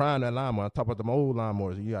 you got to prime that lawnmower. On top of them old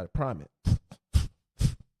lawnmowers, you got to prime it.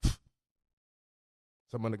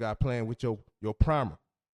 Some of the guy playing with your primer.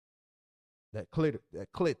 That clit,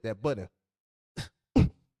 that button. Okay,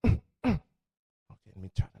 let me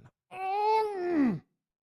try that now.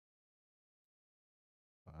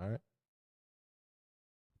 All right.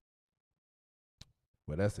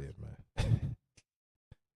 Well, that's it, man.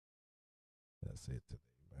 That's it today,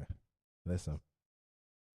 man. Listen.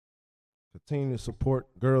 Continue to support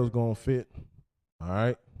Girls Gonna Fit. All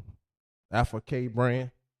right. Alpha K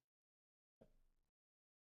brand.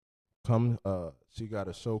 She got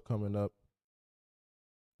a show coming up.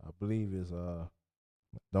 I believe is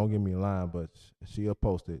don't get me lying, but she'll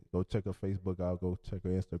post it. Go check her Facebook out. Go check her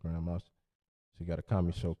Instagram out. She got a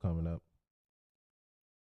comedy show coming up.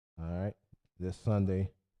 All right, this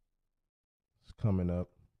Sunday is coming up.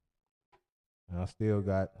 And I still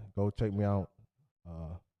got. Go check me out.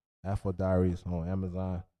 Afro Diaries on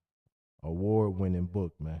Amazon. Award-winning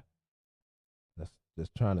book, man. That's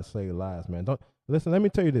just trying to save lives, man. Don't listen. Let me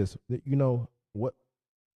tell you this. You know what?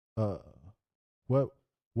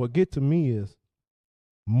 What get to me is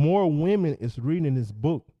more women is reading this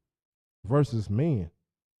book versus men,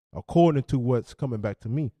 according to what's coming back to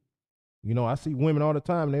me. You know, I see women all the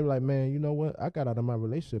time, and they're like, man, you know what? I got out of my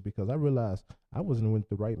relationship because I realized I wasn't with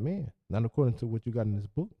the right man. Not according to what you got in this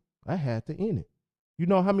book. I had to end it. You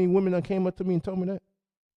know how many women that came up to me and told me that?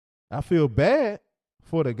 I feel bad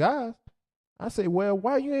for the guys. I say, well,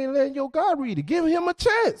 why you ain't letting your guy read it? Give him a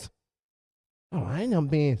chance. Oh, I ain't done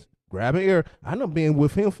been grabbing air. I done been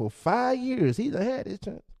with him for 5 years. He done had his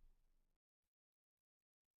chance.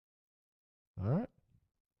 All right.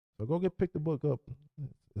 So go pick the book up.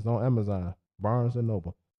 It's on Amazon, Barnes &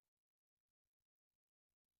 Noble.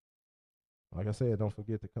 Like I said, don't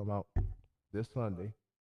forget to come out this Sunday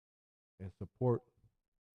and support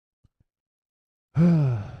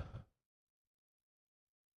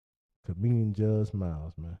comedian Judge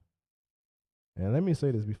Miles, man. And let me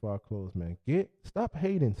say this before I close, man. Stop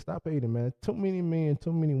hating, man. Too many men,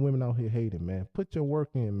 too many women out here hating, man. Put your work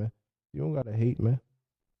in, man. You don't gotta hate, man.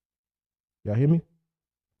 Y'all hear me?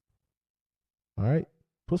 All right?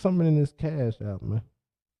 Put something in this cash out, man.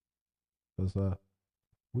 Because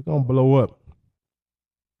we're gonna blow up.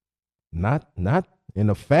 Not in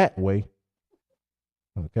a fat way.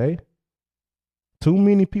 Okay? Too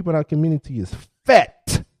many people in our community is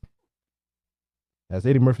fat. As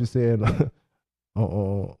Eddie Murphy said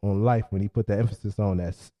on Life, when he put the emphasis on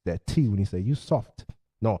that T, when he said, you soft.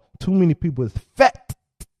 No, too many people is fat.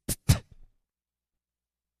 But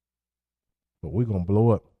we're going to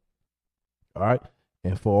blow up. All right?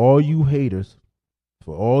 And for all you haters,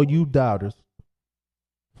 for all you doubters,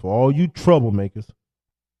 for all you troublemakers,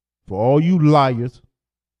 for all you liars,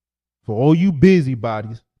 for all you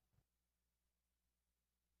busybodies,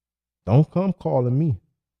 don't come calling me.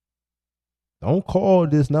 Don't call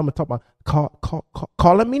this number. Talk about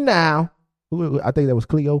calling me now. I think that was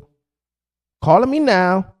Cleo. Calling me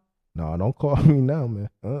now. No, don't call me now, man.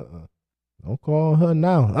 Don't call her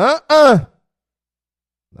now. I'm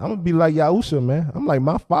gonna be like Yahusha, man. I'm like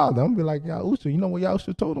my father. I'm gonna be like Yahusha. You know what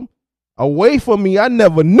Yahusha told him? Away from me, I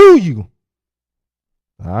never knew you.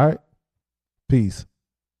 All right. Peace.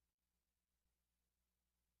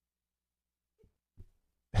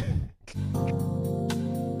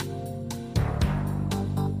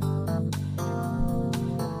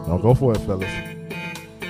 Don't go for it, fellas.